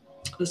work.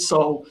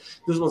 So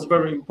this was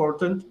very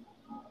important.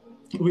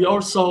 We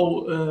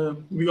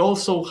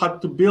also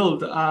had to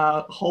build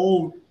a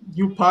whole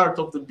new part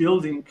of the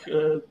building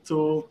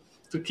to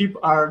keep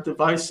our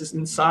devices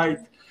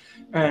inside,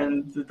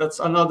 and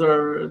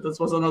that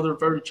was another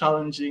very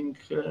challenging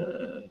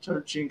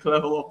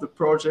level of the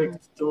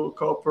project, to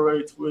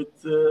cooperate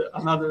with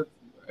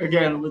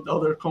with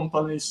other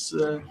companies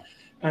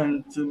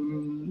and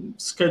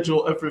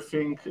schedule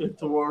everything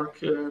to work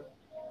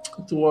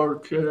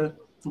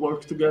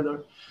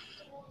together.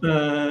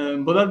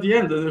 But at the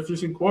end,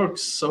 everything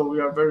works, so we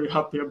are very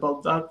happy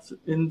about that.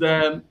 In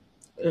the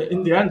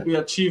end, we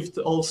achieved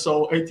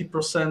also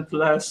 80%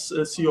 less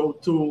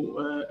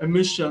CO2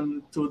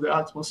 emission to the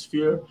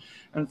atmosphere,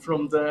 and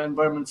from the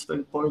environment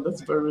standpoint,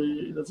 that's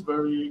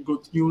very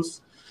good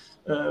news.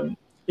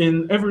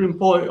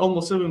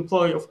 Almost every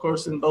employee, of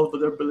course, in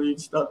Belvedere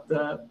believes that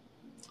the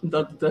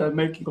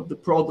making of the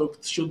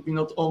product should be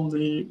not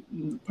only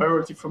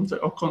priority from the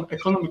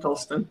economical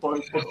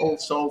standpoint, but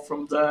also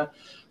from the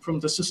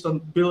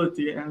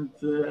sustainability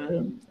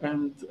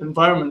and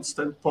environment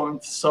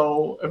standpoint.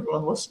 So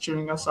everyone was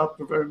cheering us up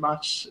very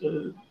much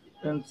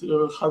and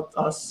helped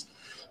us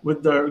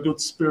with their good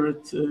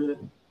spirit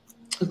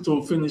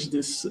to finish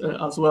this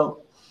as well.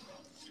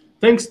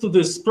 Thanks to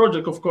this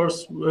project, of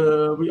course,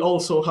 we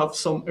also have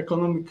some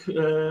economic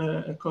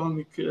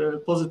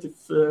positive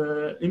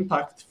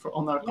impact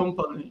on our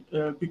company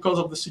because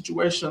of the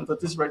situation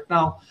that is right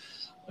now.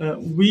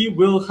 We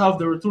will have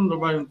the return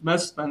of our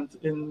investment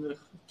in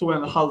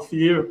 2.5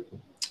 years.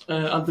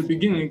 At the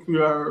beginning,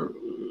 we are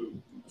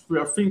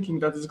thinking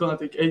that it's going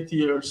to take 8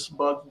 years,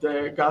 but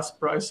the gas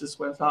prices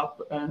went up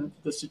and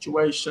the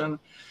situation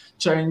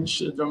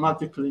changed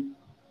dramatically.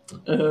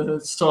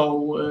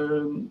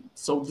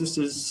 So this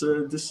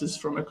is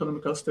from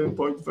economical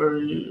standpoint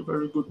very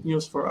good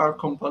news for our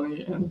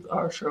company and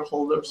our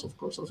shareholders, of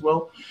course, as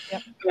well.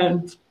 Yep.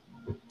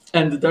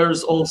 And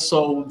there's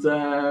also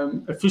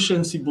the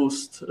efficiency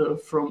boost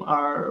for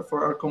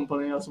our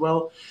company as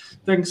well.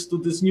 Thanks to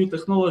this new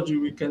technology,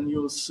 we can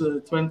use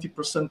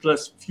 20%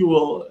 less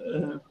fuel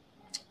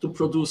to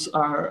produce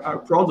our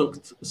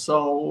product.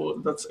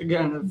 So that's,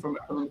 again, from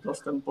economical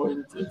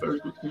standpoint, very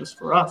good news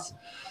for us.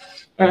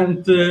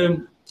 And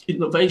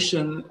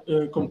innovation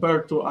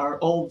compared to our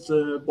old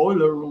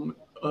boiler room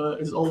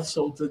is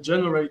also the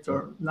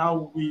generator.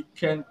 Now we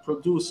can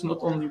produce not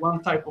only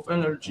one type of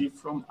energy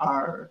from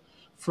our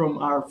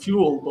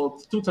fuel,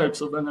 but two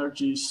types of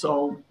energy.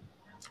 So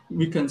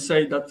we can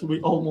say that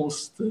we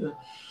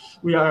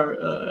are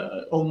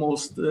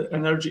almost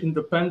energy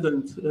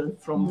independent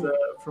from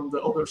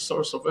the other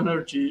source of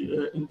energy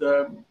in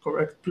the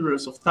correct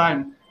periods of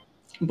time.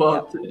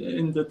 But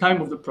in the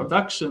time of the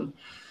production,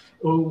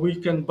 we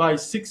can buy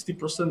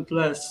 60%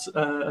 less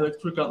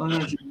electrical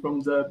energy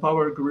from the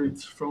power grid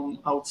from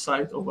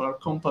outside of our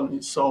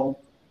company. So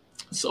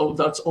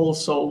that's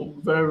also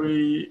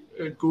very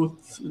good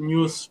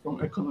news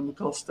from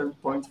economical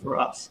standpoint for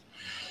us.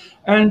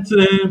 And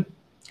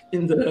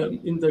in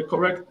the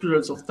correct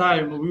periods of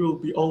time, we will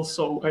be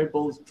also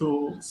able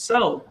to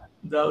sell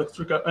the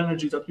electrical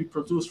energy that we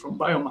produce from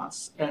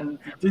biomass. And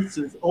this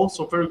is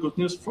also very good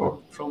news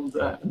from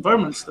the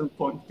environment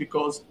standpoint,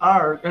 because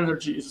our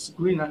energy is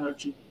green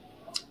energy.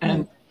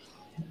 And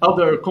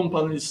other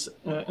companies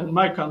in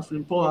my country,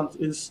 in Poland,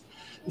 is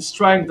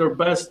trying their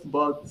best,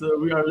 but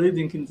we are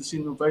leading in this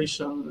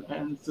innovation,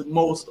 and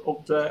most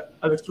of the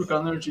electrical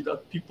energy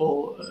that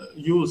people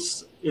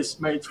use is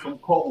made from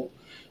coal.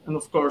 And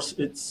of course,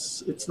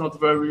 it's not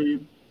very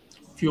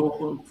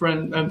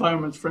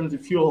environment friendly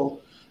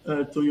fuel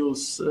to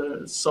use.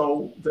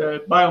 So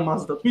the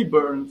biomass that we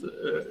burned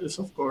is,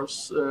 of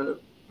course,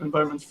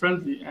 environment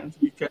friendly, and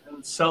we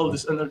can sell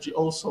this energy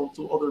also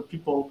to other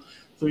people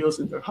to use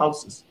in their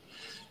houses.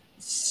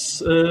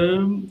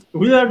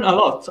 We learn a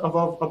lot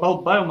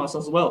about biomass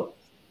as well.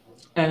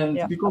 And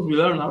because we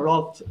learn a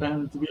lot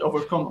and we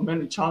overcome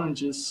many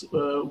challenges,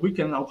 we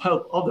can now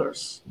help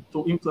others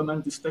to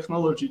implement this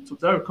technology to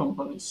their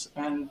companies,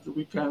 and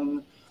we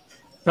can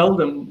tell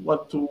them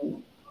what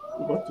to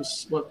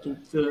see,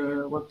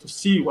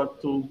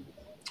 what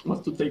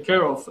to take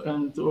care of,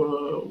 and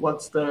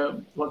what's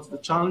the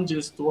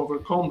challenges to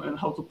overcome and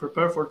how to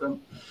prepare for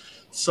them.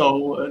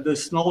 So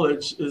this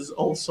knowledge is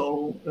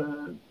also,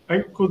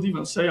 I could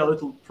even say, a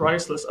little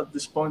priceless at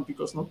this point,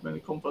 because not many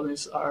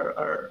companies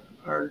are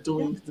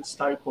doing this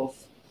type of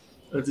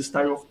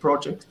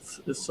projects.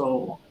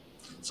 So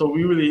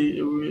we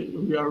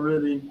are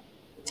really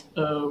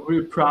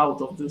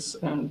proud of this,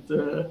 and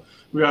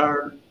we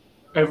are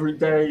every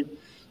day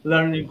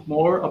learning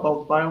more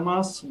about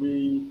biomass.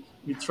 We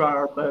try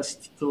our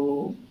best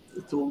to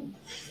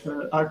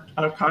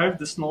archive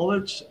this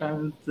knowledge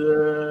and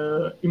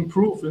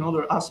improve in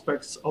other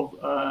aspects of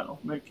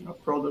making a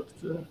product.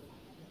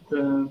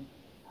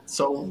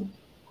 So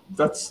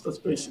that's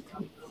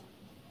basically.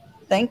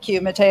 Thank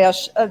you,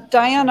 Mateusz.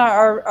 Diana,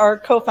 our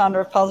co-founder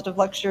of Positive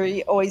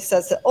Luxury, always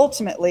says that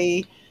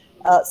ultimately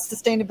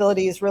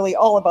sustainability is really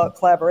all about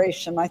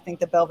collaboration. I think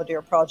the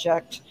Belvedere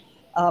project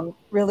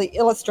really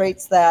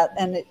illustrates that,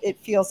 and it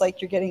feels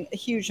like you're getting a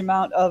huge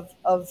amount of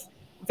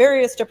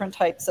various different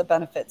types of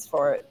benefits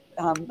for it.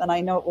 And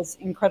I know it was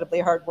incredibly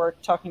hard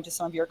work talking to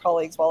some of your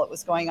colleagues while it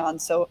was going on.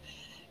 So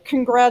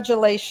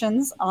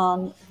congratulations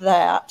on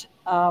that.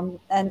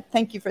 And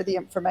thank you for the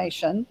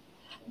information.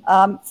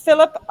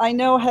 Philipp, I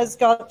know, has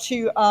got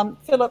to,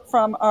 Philipp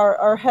from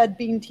our head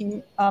bean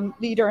team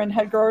leader and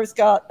head grower has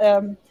got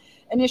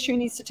an issue he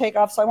needs to take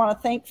off. So I want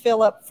to thank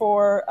Philipp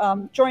for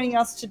joining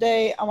us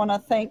today. I want to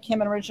thank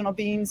him and Original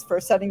Beans for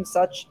setting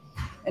such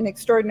an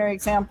extraordinary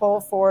example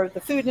for the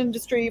food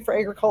industry, for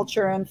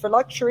agriculture, and for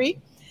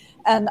luxury.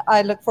 And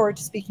I look forward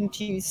to speaking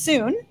to you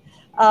soon.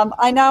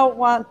 I now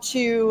want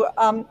to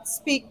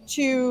speak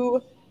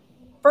to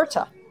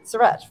Berta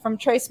Serret from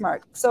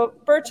Tracemark. So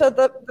Berta,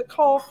 the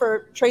call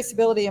for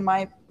traceability, in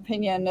my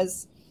opinion,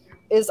 is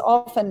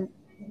often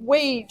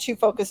way too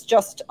focused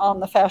just on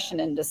the fashion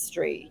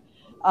industry.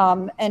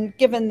 And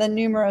given the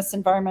numerous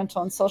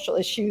environmental and social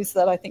issues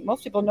that I think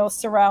most people know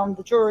surround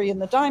the jewelry and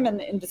the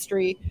diamond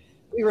industry,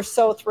 we were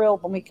so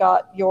thrilled when we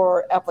got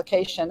your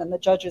application, and the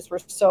judges were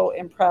so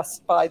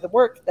impressed by the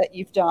work that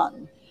you've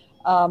done.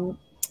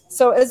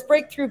 So as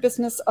Breakthrough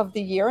Business of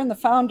the Year and the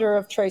founder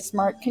of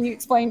Tracemark, can you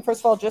explain,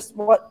 first of all, just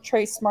what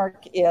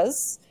Tracemark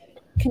is?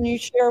 Can you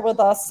share with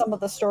us some of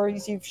the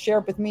stories you've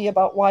shared with me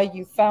about why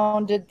you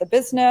founded the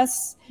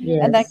business?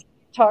 Yes. And then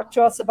talk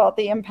to us about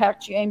the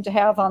impact you aim to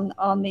have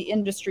on the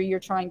industry you're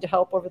trying to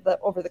help over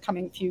the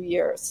coming few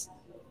years.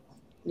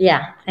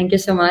 Yeah, thank you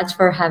so much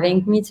for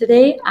having me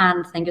today,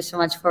 and thank you so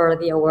much for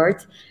the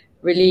award.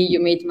 Really, you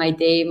made my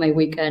day, my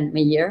weekend, my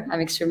year. I'm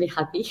extremely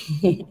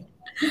happy.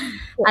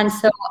 And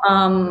so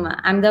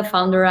I'm the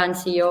founder and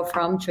CEO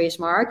from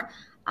Tracemark.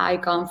 I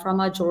come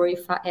from a jewelry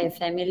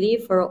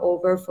family for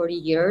over 40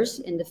 years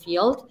in the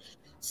field.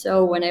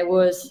 So when I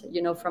was,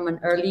 from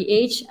an early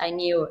age, I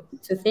knew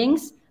two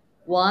things.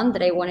 One,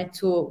 that I wanted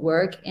to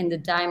work in the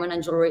diamond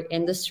and jewelry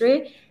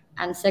industry.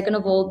 And second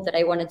of all, that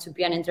I wanted to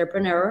be an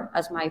entrepreneur,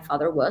 as my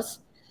father was.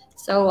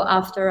 So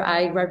after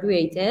I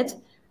graduated,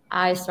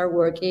 I started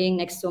working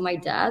next to my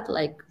dad,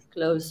 like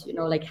close,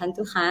 like hand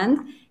to hand.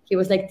 He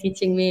was like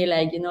teaching me,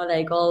 like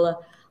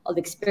all the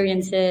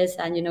experiences,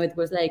 and it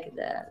was like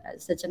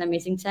such an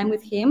amazing time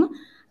with him.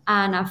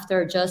 And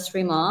after just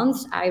 3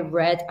 months, I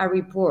read a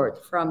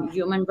report from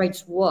Human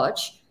Rights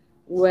Watch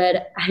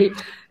where I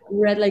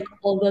read like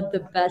all the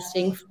best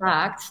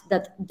facts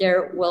that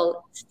there were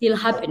still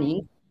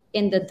happening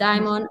in the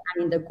diamond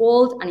and in the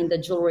gold and in the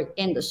jewelry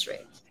industry.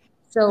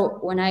 So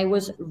when I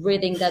was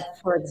reading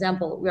that, for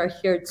example, we are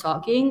here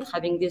talking,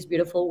 having this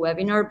beautiful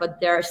webinar, but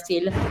there are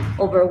still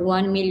over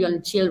 1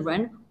 million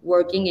children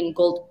working in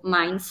gold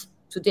mines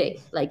today,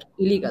 like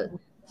illegal.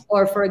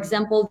 Or for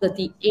example, that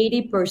the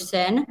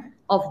 80%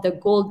 of the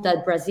gold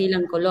that Brazil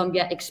and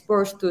Colombia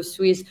exports to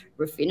Swiss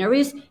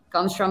refineries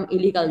comes from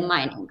illegal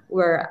mining,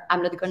 where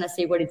I'm not gonna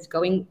say where it's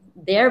going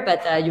there,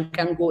 but you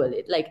can Google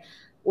it. Like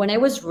when I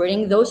was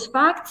reading those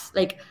facts,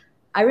 like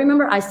I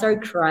remember I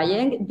started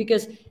crying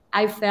because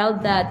I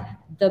felt that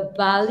the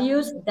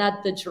values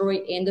that the jewelry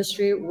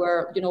industry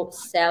were,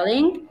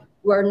 selling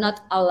were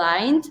not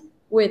aligned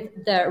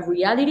with the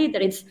reality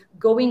that it's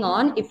going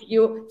on if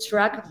you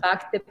track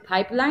back the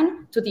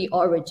pipeline to the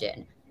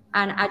origin.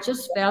 And I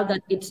just felt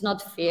that it's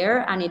not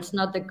fair and it's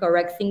not the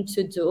correct thing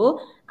to do,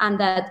 and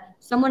that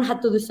someone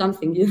had to do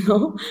something,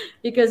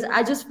 because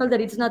I just felt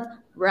that it's not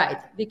right.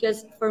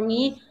 Because for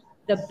me,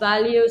 the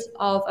values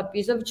of a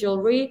piece of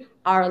jewelry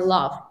are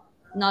love,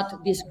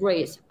 not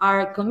disgrace,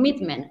 our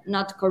commitment,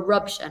 not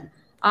corruption,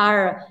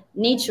 our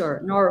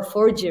nature, nor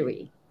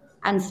forgery.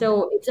 And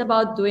so it's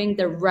about doing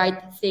the right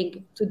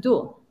thing to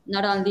do,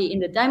 not only in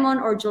the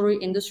diamond or jewelry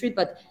industry,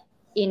 but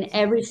in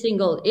every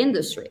single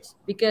industry.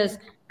 Because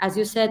as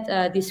you said,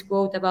 this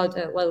quote about,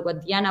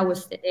 what Diana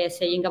was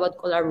saying about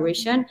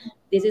collaboration,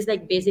 this is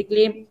like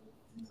basically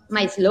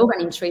my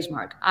slogan in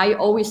Tracemark. I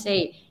always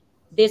say,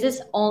 this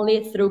is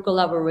only through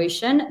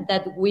collaboration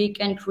that we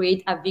can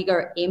create a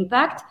bigger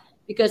impact.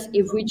 Because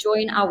if we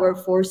join our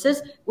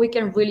forces, we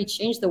can really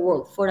change the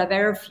world for a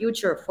better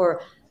future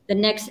for the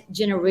next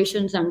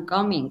generations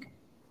coming.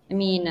 I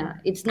mean,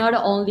 it's not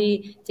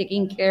only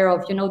taking care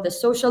of, the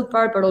social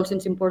part, but also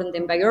it's important the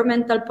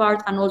environmental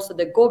part and also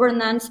the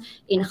governance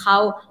in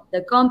how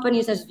the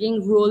companies are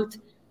being ruled.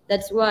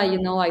 That's why,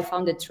 I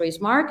founded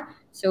Tracemark.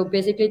 So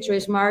basically,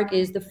 Tracemark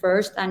is the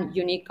first and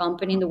unique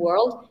company in the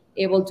world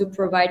able to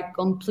provide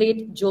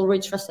complete jewelry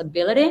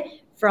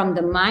traceability from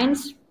the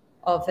mines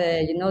of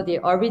the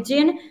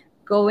origin,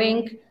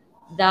 going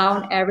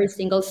down every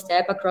single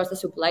step across the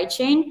supply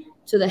chain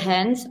to the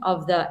hands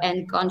of the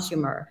end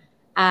consumer.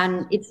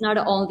 And it's not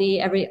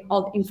only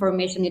all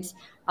information it's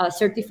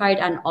certified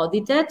and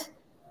audited,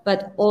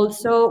 but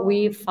also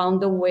we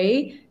found a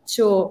way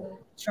to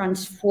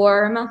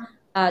transform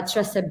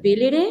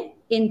traceability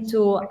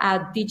into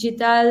a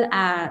digital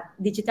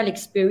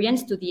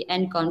experience to the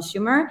end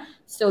consumer.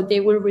 So they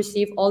will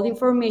receive all the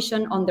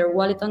information on their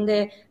wallet, on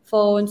the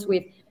phones,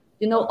 with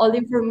all the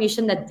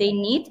information that they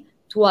need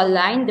to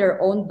align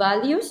their own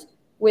values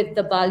with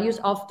the values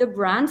of the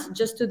brands,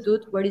 just to do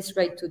what is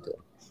right to do,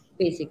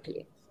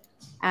 basically.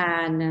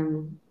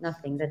 And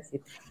nothing, that's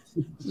it.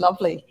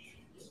 Lovely.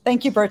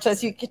 Thank you, Berta.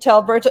 As you can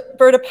tell,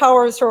 Berta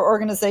powers her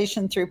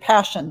organization through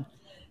passion.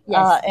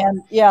 Yes.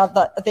 And yeah,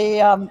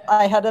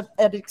 I had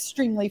an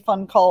extremely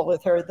fun call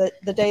with her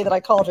the day that I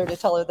called her to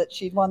tell her that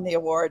she'd won the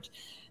award.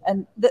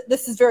 And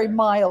this is very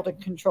mild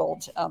and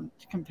controlled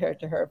compared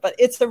to her, but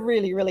it's a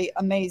really, really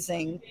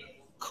amazing,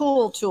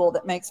 cool tool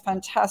that makes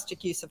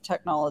fantastic use of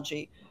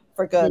technology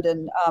for good.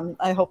 And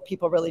I hope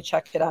people really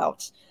check it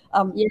out.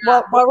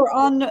 While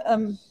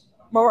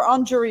we're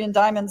on Jewelry and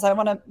Diamonds, I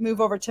want to move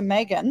over to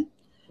Megan.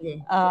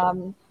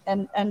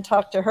 And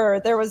talk to her.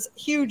 There was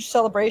huge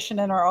celebration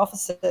in our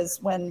offices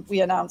when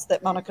we announced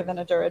that Monica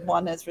Vinader had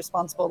won as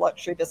Responsible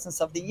Luxury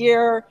Business of the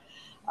Year.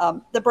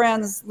 The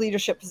brand's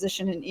leadership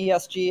position in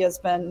ESG has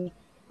been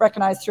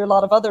recognized through a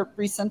lot of other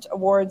recent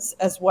awards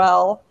as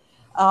well.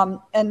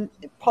 And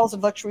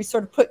Positive Luxury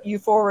sort of put you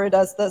forward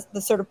as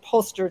the sort of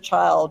poster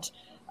child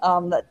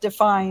that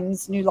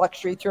defines new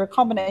luxury through a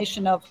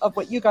combination of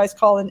what you guys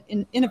call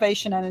in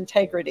innovation and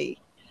integrity.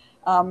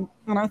 And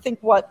I think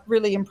what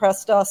really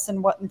impressed us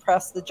and what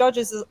impressed the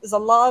judges is a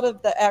lot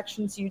of the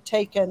actions you'd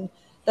taken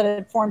that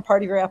had formed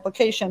part of your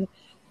application.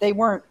 They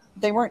weren't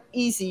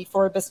easy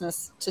for a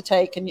business to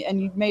take, and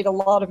you made a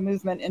lot of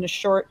movement in a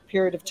short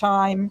period of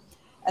time,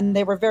 and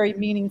they were very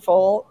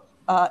meaningful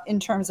in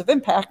terms of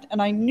impact.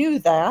 And I knew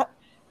that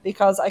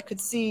because I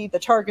could see the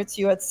targets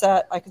you had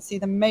set, I could see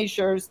the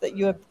measures that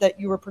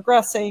you were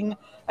progressing,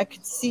 I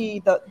could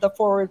see the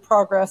forward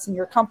progress in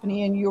your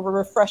company, and you were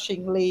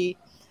refreshingly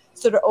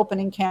sort of open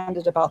and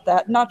candid about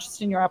that, not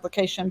just in your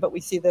application, but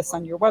we see this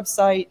on your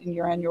website, in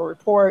your annual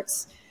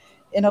reports,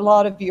 in a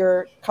lot of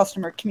your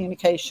customer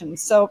communication.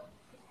 So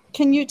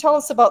can you tell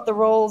us about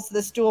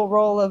this dual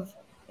role of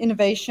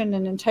innovation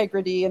and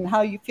integrity, and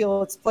how you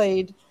feel it's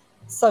played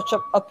such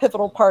a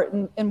pivotal part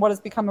in what has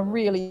become a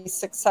really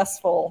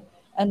successful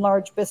and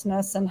large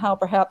business, and how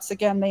perhaps,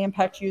 again, they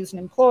impact you as an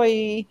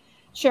employee?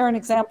 Share an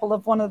example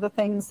of one of the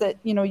things that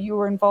you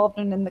were involved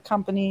in the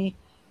company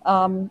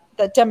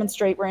that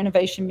demonstrate where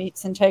innovation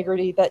meets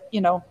integrity that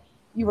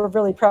you were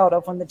really proud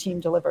of when the team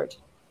delivered.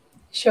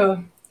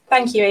 Sure.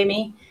 Thank you,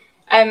 Amy.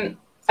 I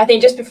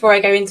think just before I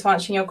go into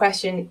answering your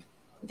question,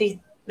 the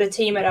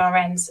team at our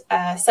end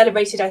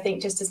celebrated, I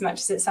think, just as much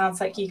as it sounds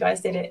like you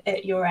guys did it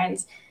at your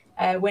end.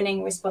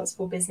 Winning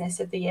Responsible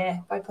Business of the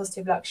Year by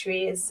Positive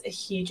Luxury is a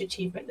huge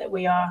achievement that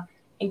we are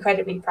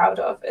incredibly proud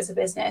of as a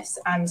business,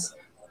 and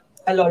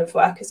a lot of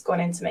work has gone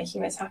into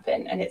making this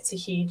happen, and it's a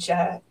huge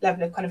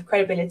level of kind of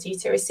credibility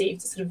to receive,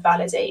 to sort of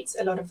validate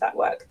a lot of that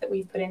work that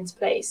we've put into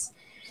place.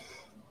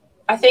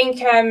 I think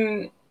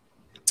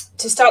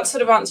to start to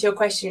sort of answer your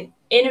question,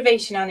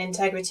 innovation and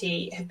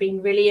integrity have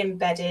been really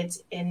embedded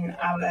in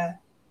our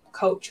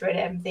culture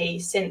at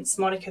MV since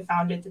Monica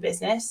founded the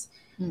business.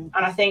 And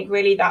I think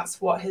really that's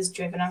what has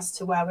driven us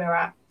to where we're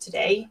at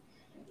today.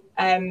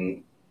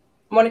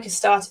 Monica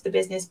started the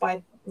business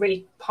by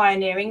really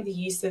pioneering the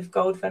use of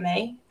gold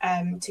vermeil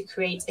to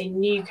create a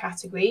new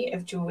category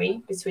of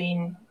jewelry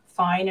between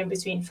fine and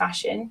between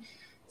fashion,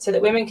 so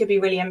that women could be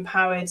really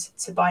empowered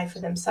to buy for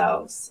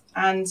themselves.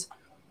 And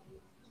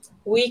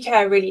we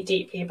care really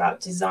deeply about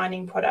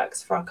designing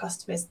products for our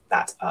customers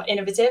that are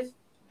innovative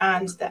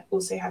and that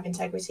also have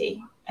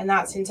integrity. And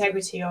that's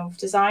integrity of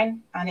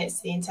design, and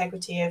it's the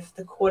integrity of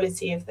the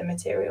quality of the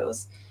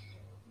materials.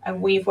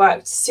 And we've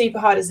worked super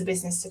hard as a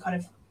business to kind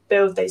of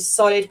build those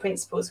solid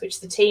principles, which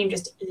the team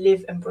just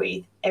live and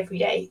breathe every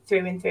day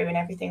through and through in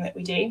everything that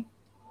we do.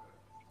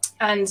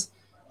 And,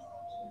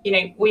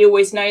 we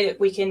always know that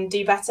we can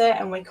do better,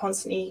 and we're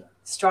constantly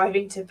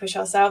striving to push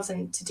ourselves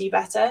and to do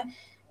better.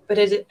 But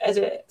at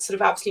a sort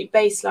of absolute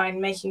baseline,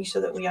 making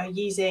sure that we are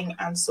using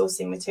and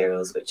sourcing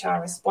materials which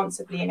are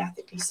responsibly and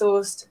ethically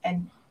sourced,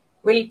 and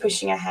really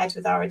pushing ahead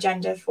with our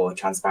agenda for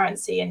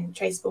transparency and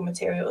traceable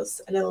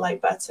materials, a little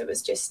like Berta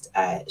was just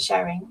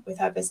sharing with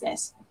her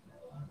business.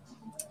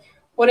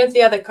 One of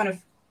the other kind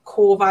of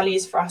core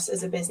values for us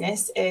as a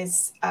business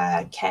is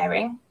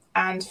caring.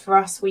 And for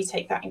us, we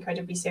take that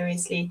incredibly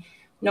seriously,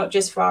 not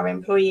just for our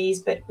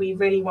employees, but we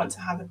really want to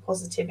have a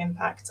positive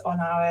impact on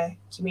our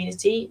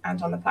community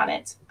and on the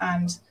planet,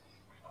 and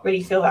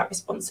really feel that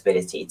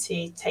responsibility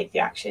to take the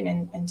action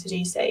and to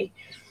do so.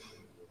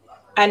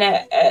 And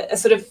a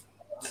sort of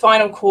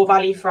final core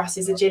value for us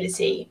is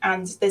agility.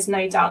 And there's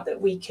no doubt that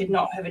we could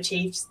not have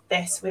achieved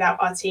this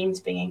without our teams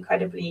being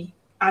incredibly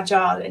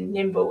agile and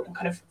nimble and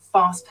kind of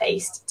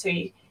fast-paced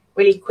to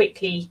really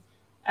quickly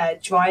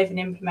drive and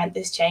implement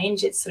this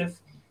change. It's sort of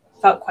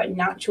felt quite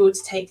natural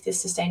to take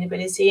this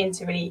sustainability and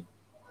to really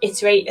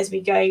iterate as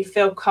we go,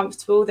 feel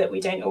comfortable that we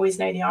don't always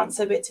know the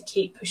answer, but to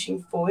keep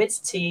pushing forwards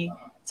to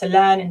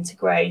learn and to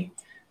grow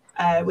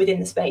within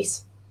the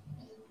space.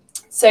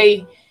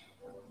 So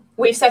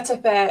we've set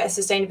up a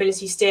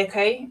sustainability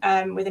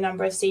steerco with a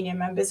number of senior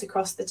members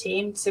across the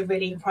team to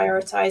really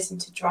prioritise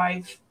and to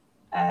drive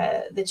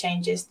the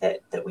changes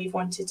that we've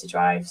wanted to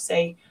drive.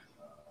 So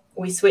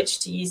we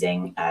switched to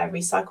using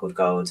recycled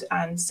gold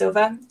and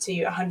silver, to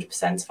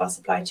 100% of our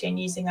supply chain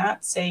using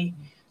that. So in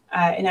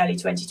early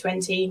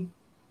 2020,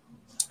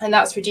 and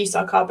that's reduced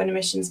our carbon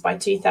emissions by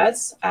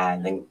 2/3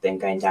 than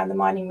going down the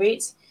mining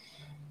route.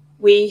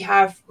 We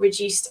have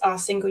reduced our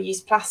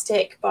single-use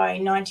plastic by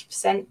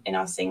 90%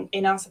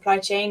 in our supply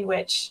chain,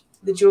 which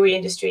the jewelry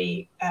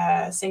industry,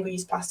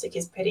 single-use plastic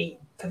is pretty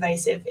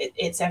pervasive.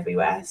 It's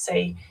everywhere. So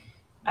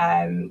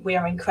we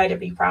are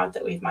incredibly proud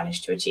that we've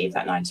managed to achieve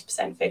that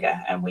 90%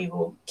 figure, and we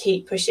will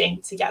keep pushing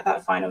to get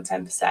that final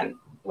 10%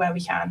 where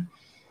we can.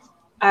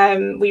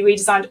 We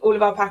redesigned all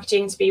of our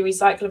packaging to be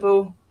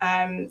recyclable.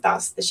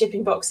 That's the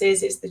shipping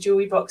boxes, it's the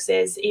jewelry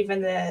boxes,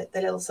 even the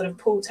little sort of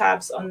pull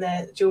tabs on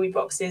the jewelry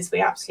boxes.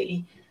 We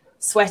absolutely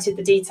sweated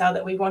the detail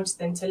that we wanted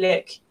them to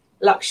look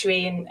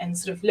luxury and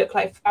sort of look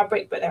like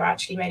fabric, but they're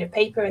actually made of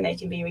paper and they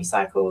can be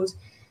recycled.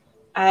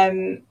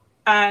 And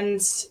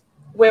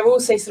we're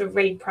also sort of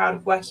really proud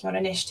of working on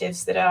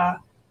initiatives that are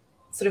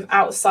sort of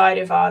outside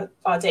of our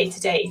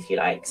day-to-day, if you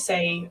like. So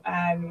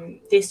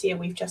this year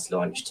we've just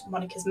launched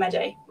Monica's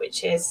Meadow,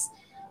 which is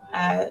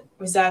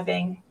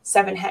reserving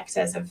 7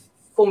 hectares of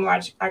former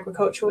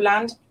agricultural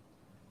land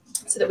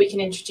so that we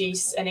can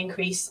introduce and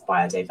increase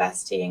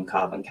biodiversity and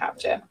carbon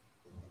capture.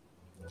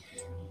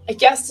 I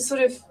guess to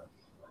sort of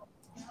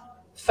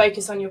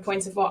focus on your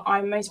points of what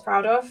I'm most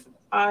proud of,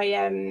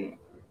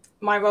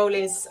 my role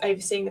is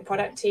overseeing the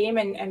product team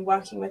and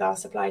working with our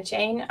supply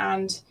chain.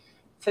 And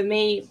for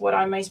me, what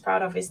I'm most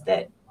proud of is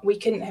that we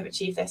couldn't have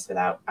achieved this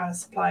without our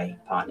supply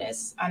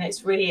partners. And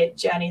it's really a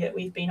journey that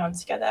we've been on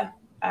together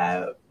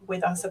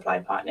with our supply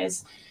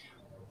partners.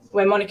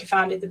 When Monica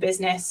founded the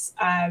business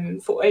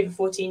for over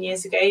 14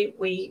 years ago,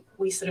 we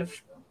sort of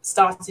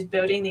started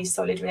building these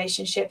solid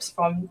relationships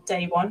from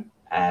day one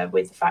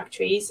with the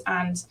factories.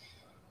 And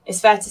it's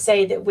fair to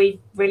say that we've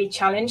really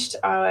challenged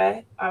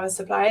our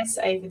suppliers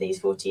over these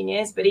 14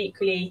 years, but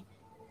equally,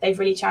 they've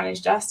really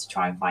challenged us to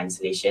try and find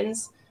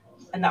solutions.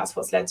 And that's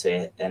what's led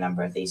to a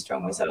number of these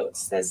strong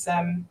results. There's,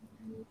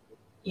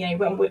 you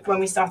know, when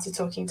we started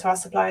talking to our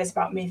suppliers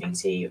about moving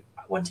to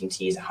wanting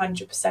to use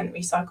 100%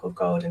 recycled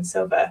gold and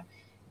silver,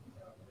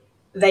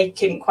 they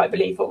couldn't quite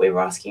believe what we were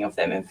asking of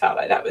them and felt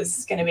like that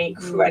was going to be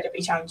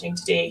incredibly challenging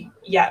to do.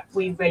 Yet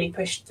we really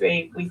pushed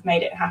through, we've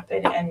made it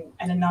happen,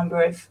 and a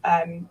number of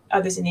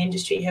others in the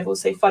industry have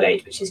also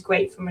followed, which is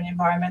great from an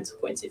environmental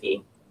point of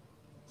view.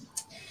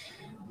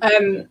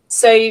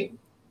 So,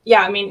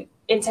 yeah, I mean,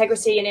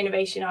 integrity and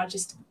innovation are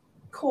just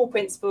core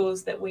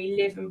principles that we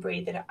live and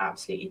breathe, that are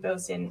absolutely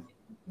built in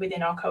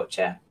within our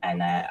culture.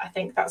 And I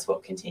think that's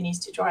what continues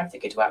to drive the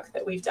good work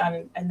that we've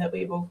done and that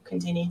we will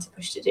continue to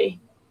push to do.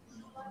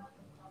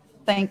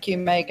 Thank you,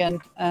 Megan.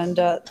 And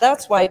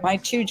that's why my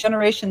 2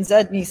 Generation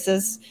Z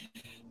nieces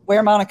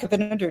wear Monica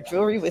Vinader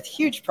jewelry with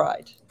huge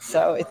pride.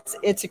 So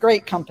it's a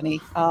great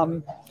company.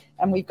 And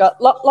we've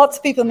got lots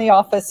of people in the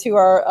office who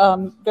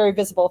are very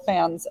visible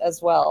fans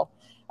as well.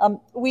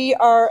 We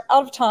are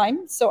out of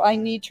time, so I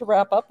need to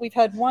wrap up. We've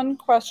had one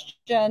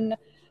question,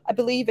 I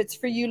believe it's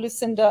for you,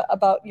 Lucinda,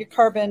 about your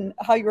carbon,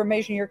 how you were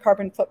measuring your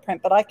carbon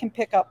footprint, but I can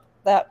pick up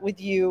that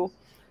with you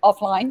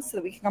offline so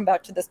that we can come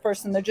back to this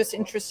person. They're just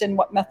interested in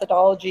what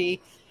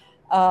methodology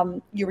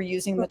you were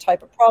using, the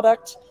type of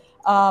product.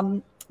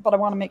 But I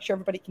want to make sure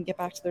everybody can get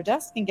back to their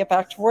desk and get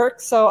back to work.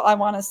 So I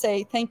want to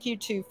say thank you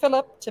to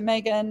Philipp, to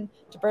Megan,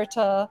 to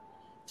Berta,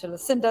 to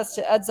Lucinda,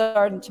 to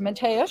Edzard, and to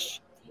Mateusz.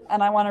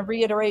 And I want to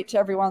reiterate to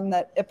everyone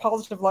that at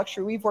Positive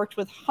Luxury, we've worked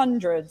with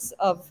hundreds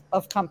of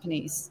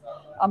companies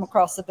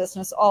across the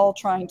business, all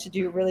trying to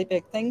do really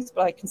big things.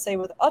 But I can say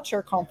with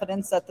utter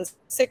confidence that the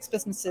 6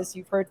 businesses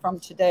you've heard from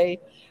today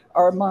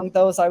are among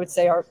those I would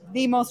say are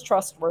the most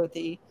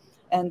trustworthy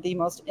and the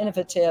most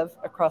innovative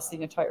across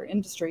the entire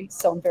industry.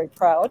 So I'm very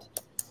proud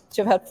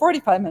to have had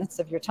 45 minutes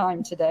of your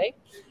time today.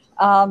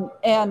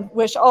 And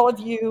wish all of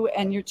you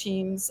and your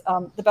teams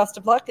the best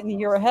of luck in the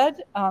year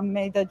ahead.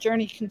 May the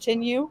journey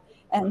continue.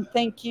 And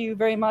thank you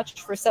very much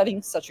for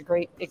setting such a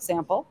great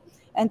example.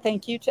 And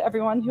thank you to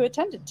everyone who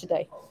attended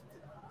today.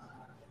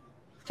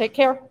 Take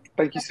care.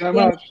 Thank you so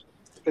much.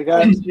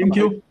 Thank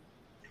you.